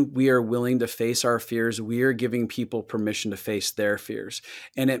when we are willing to face our fears, we are giving people permission to face their fears.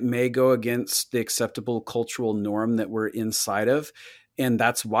 And it may go against the acceptable cultural norm that we're inside of. And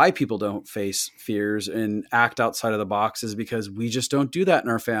that's why people don't face fears and act outside of the box, is because we just don't do that in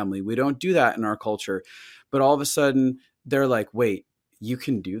our family. We don't do that in our culture. But all of a sudden they're like, wait, you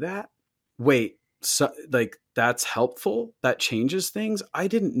can do that? Wait, so that's helpful? That changes things? I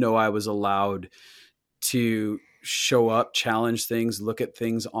didn't know I was allowed to show up, challenge things, look at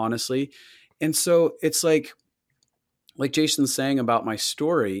things honestly. And so it's like Jason's saying about my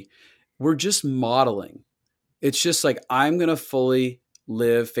story, we're just modeling. It's just I'm going to fully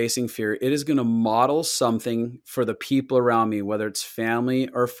live facing fear. It is going to model something for the people around me, whether it's family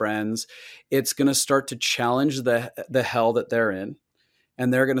or friends. It's going to start to challenge the hell that they're in.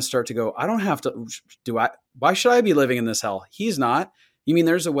 And they're going to start to go, I don't have to, why should I be living in this hell? He's not. You mean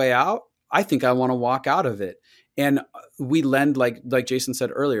there's a way out? I think I want to walk out of it. And we lend, like Jason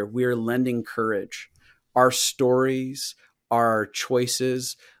said earlier, we are lending courage. Our stories, our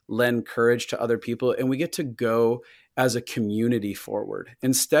choices lend courage to other people, and we get to go as a community forward.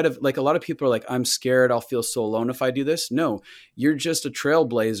 Instead of a lot of people are like, I'm scared, I'll feel so alone if I do this. No, you're just a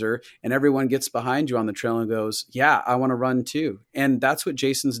trailblazer, and everyone gets behind you on the trail and goes, yeah, I want to run too. And that's what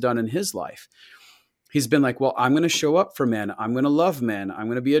Jason's done in his life. He's been like, well, I'm going to show up for men. I'm going to love men. I'm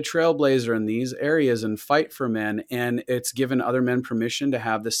going to be a trailblazer in these areas and fight for men. And it's given other men permission to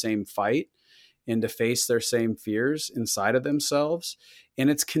have the same fight and to face their same fears inside of themselves. And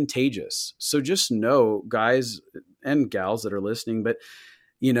it's contagious. So just know, guys and gals that are listening, but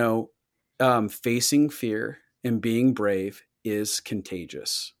facing fear and being brave is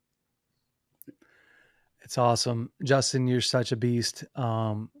contagious. It's awesome. Justin, you're such a beast.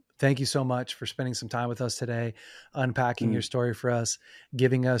 Thank you so much for spending some time with us today, unpacking your story for us,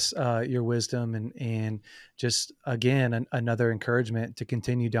 giving us your wisdom, and just, again, another encouragement to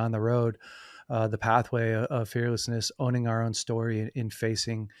continue down the road, the pathway of fearlessness, owning our own story, and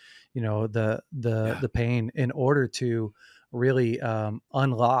facing, the pain, in order to really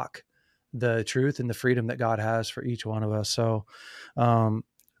unlock the truth and the freedom that God has for each one of us. So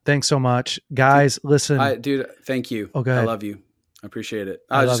thanks so much, guys. Listen, dude, thank you. Oh, go ahead. I love you. I appreciate it.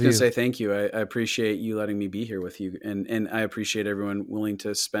 I was just going to say thank you. I appreciate you letting me be here with you. And I appreciate everyone willing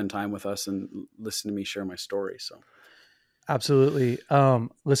to spend time with us and listen to me share my story. So absolutely.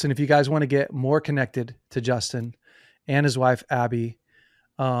 Listen, if you guys want to get more connected to Justin and his wife, Abby,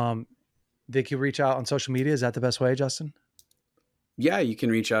 they can reach out on social media. Is that the best way, Justin? Yeah, you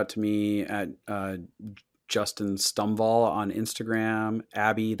can reach out to me at Justin Stumvall on Instagram,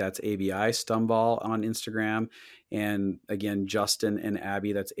 Abby, that's ABI, Stumvall on Instagram. And again, Justin and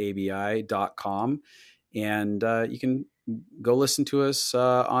Abby, that's ABI.com. And you can go listen to us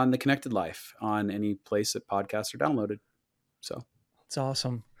on The Connected Life on any place that podcasts are downloaded. So it's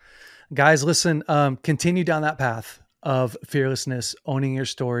awesome. Guys, listen, continue down that path of fearlessness, owning your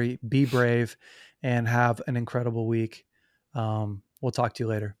story, be brave, and have an incredible week. We'll talk to you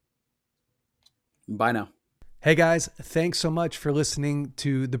later. Bye now. Hey guys, thanks so much for listening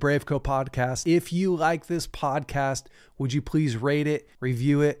to the Brave Co podcast. If you like this podcast, would you please rate it,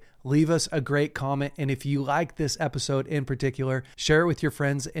 review it, leave us a great comment. And if you like this episode in particular, share it with your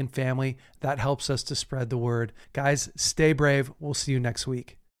friends and family. That helps us to spread the word. Guys, stay brave. We'll see you next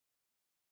week.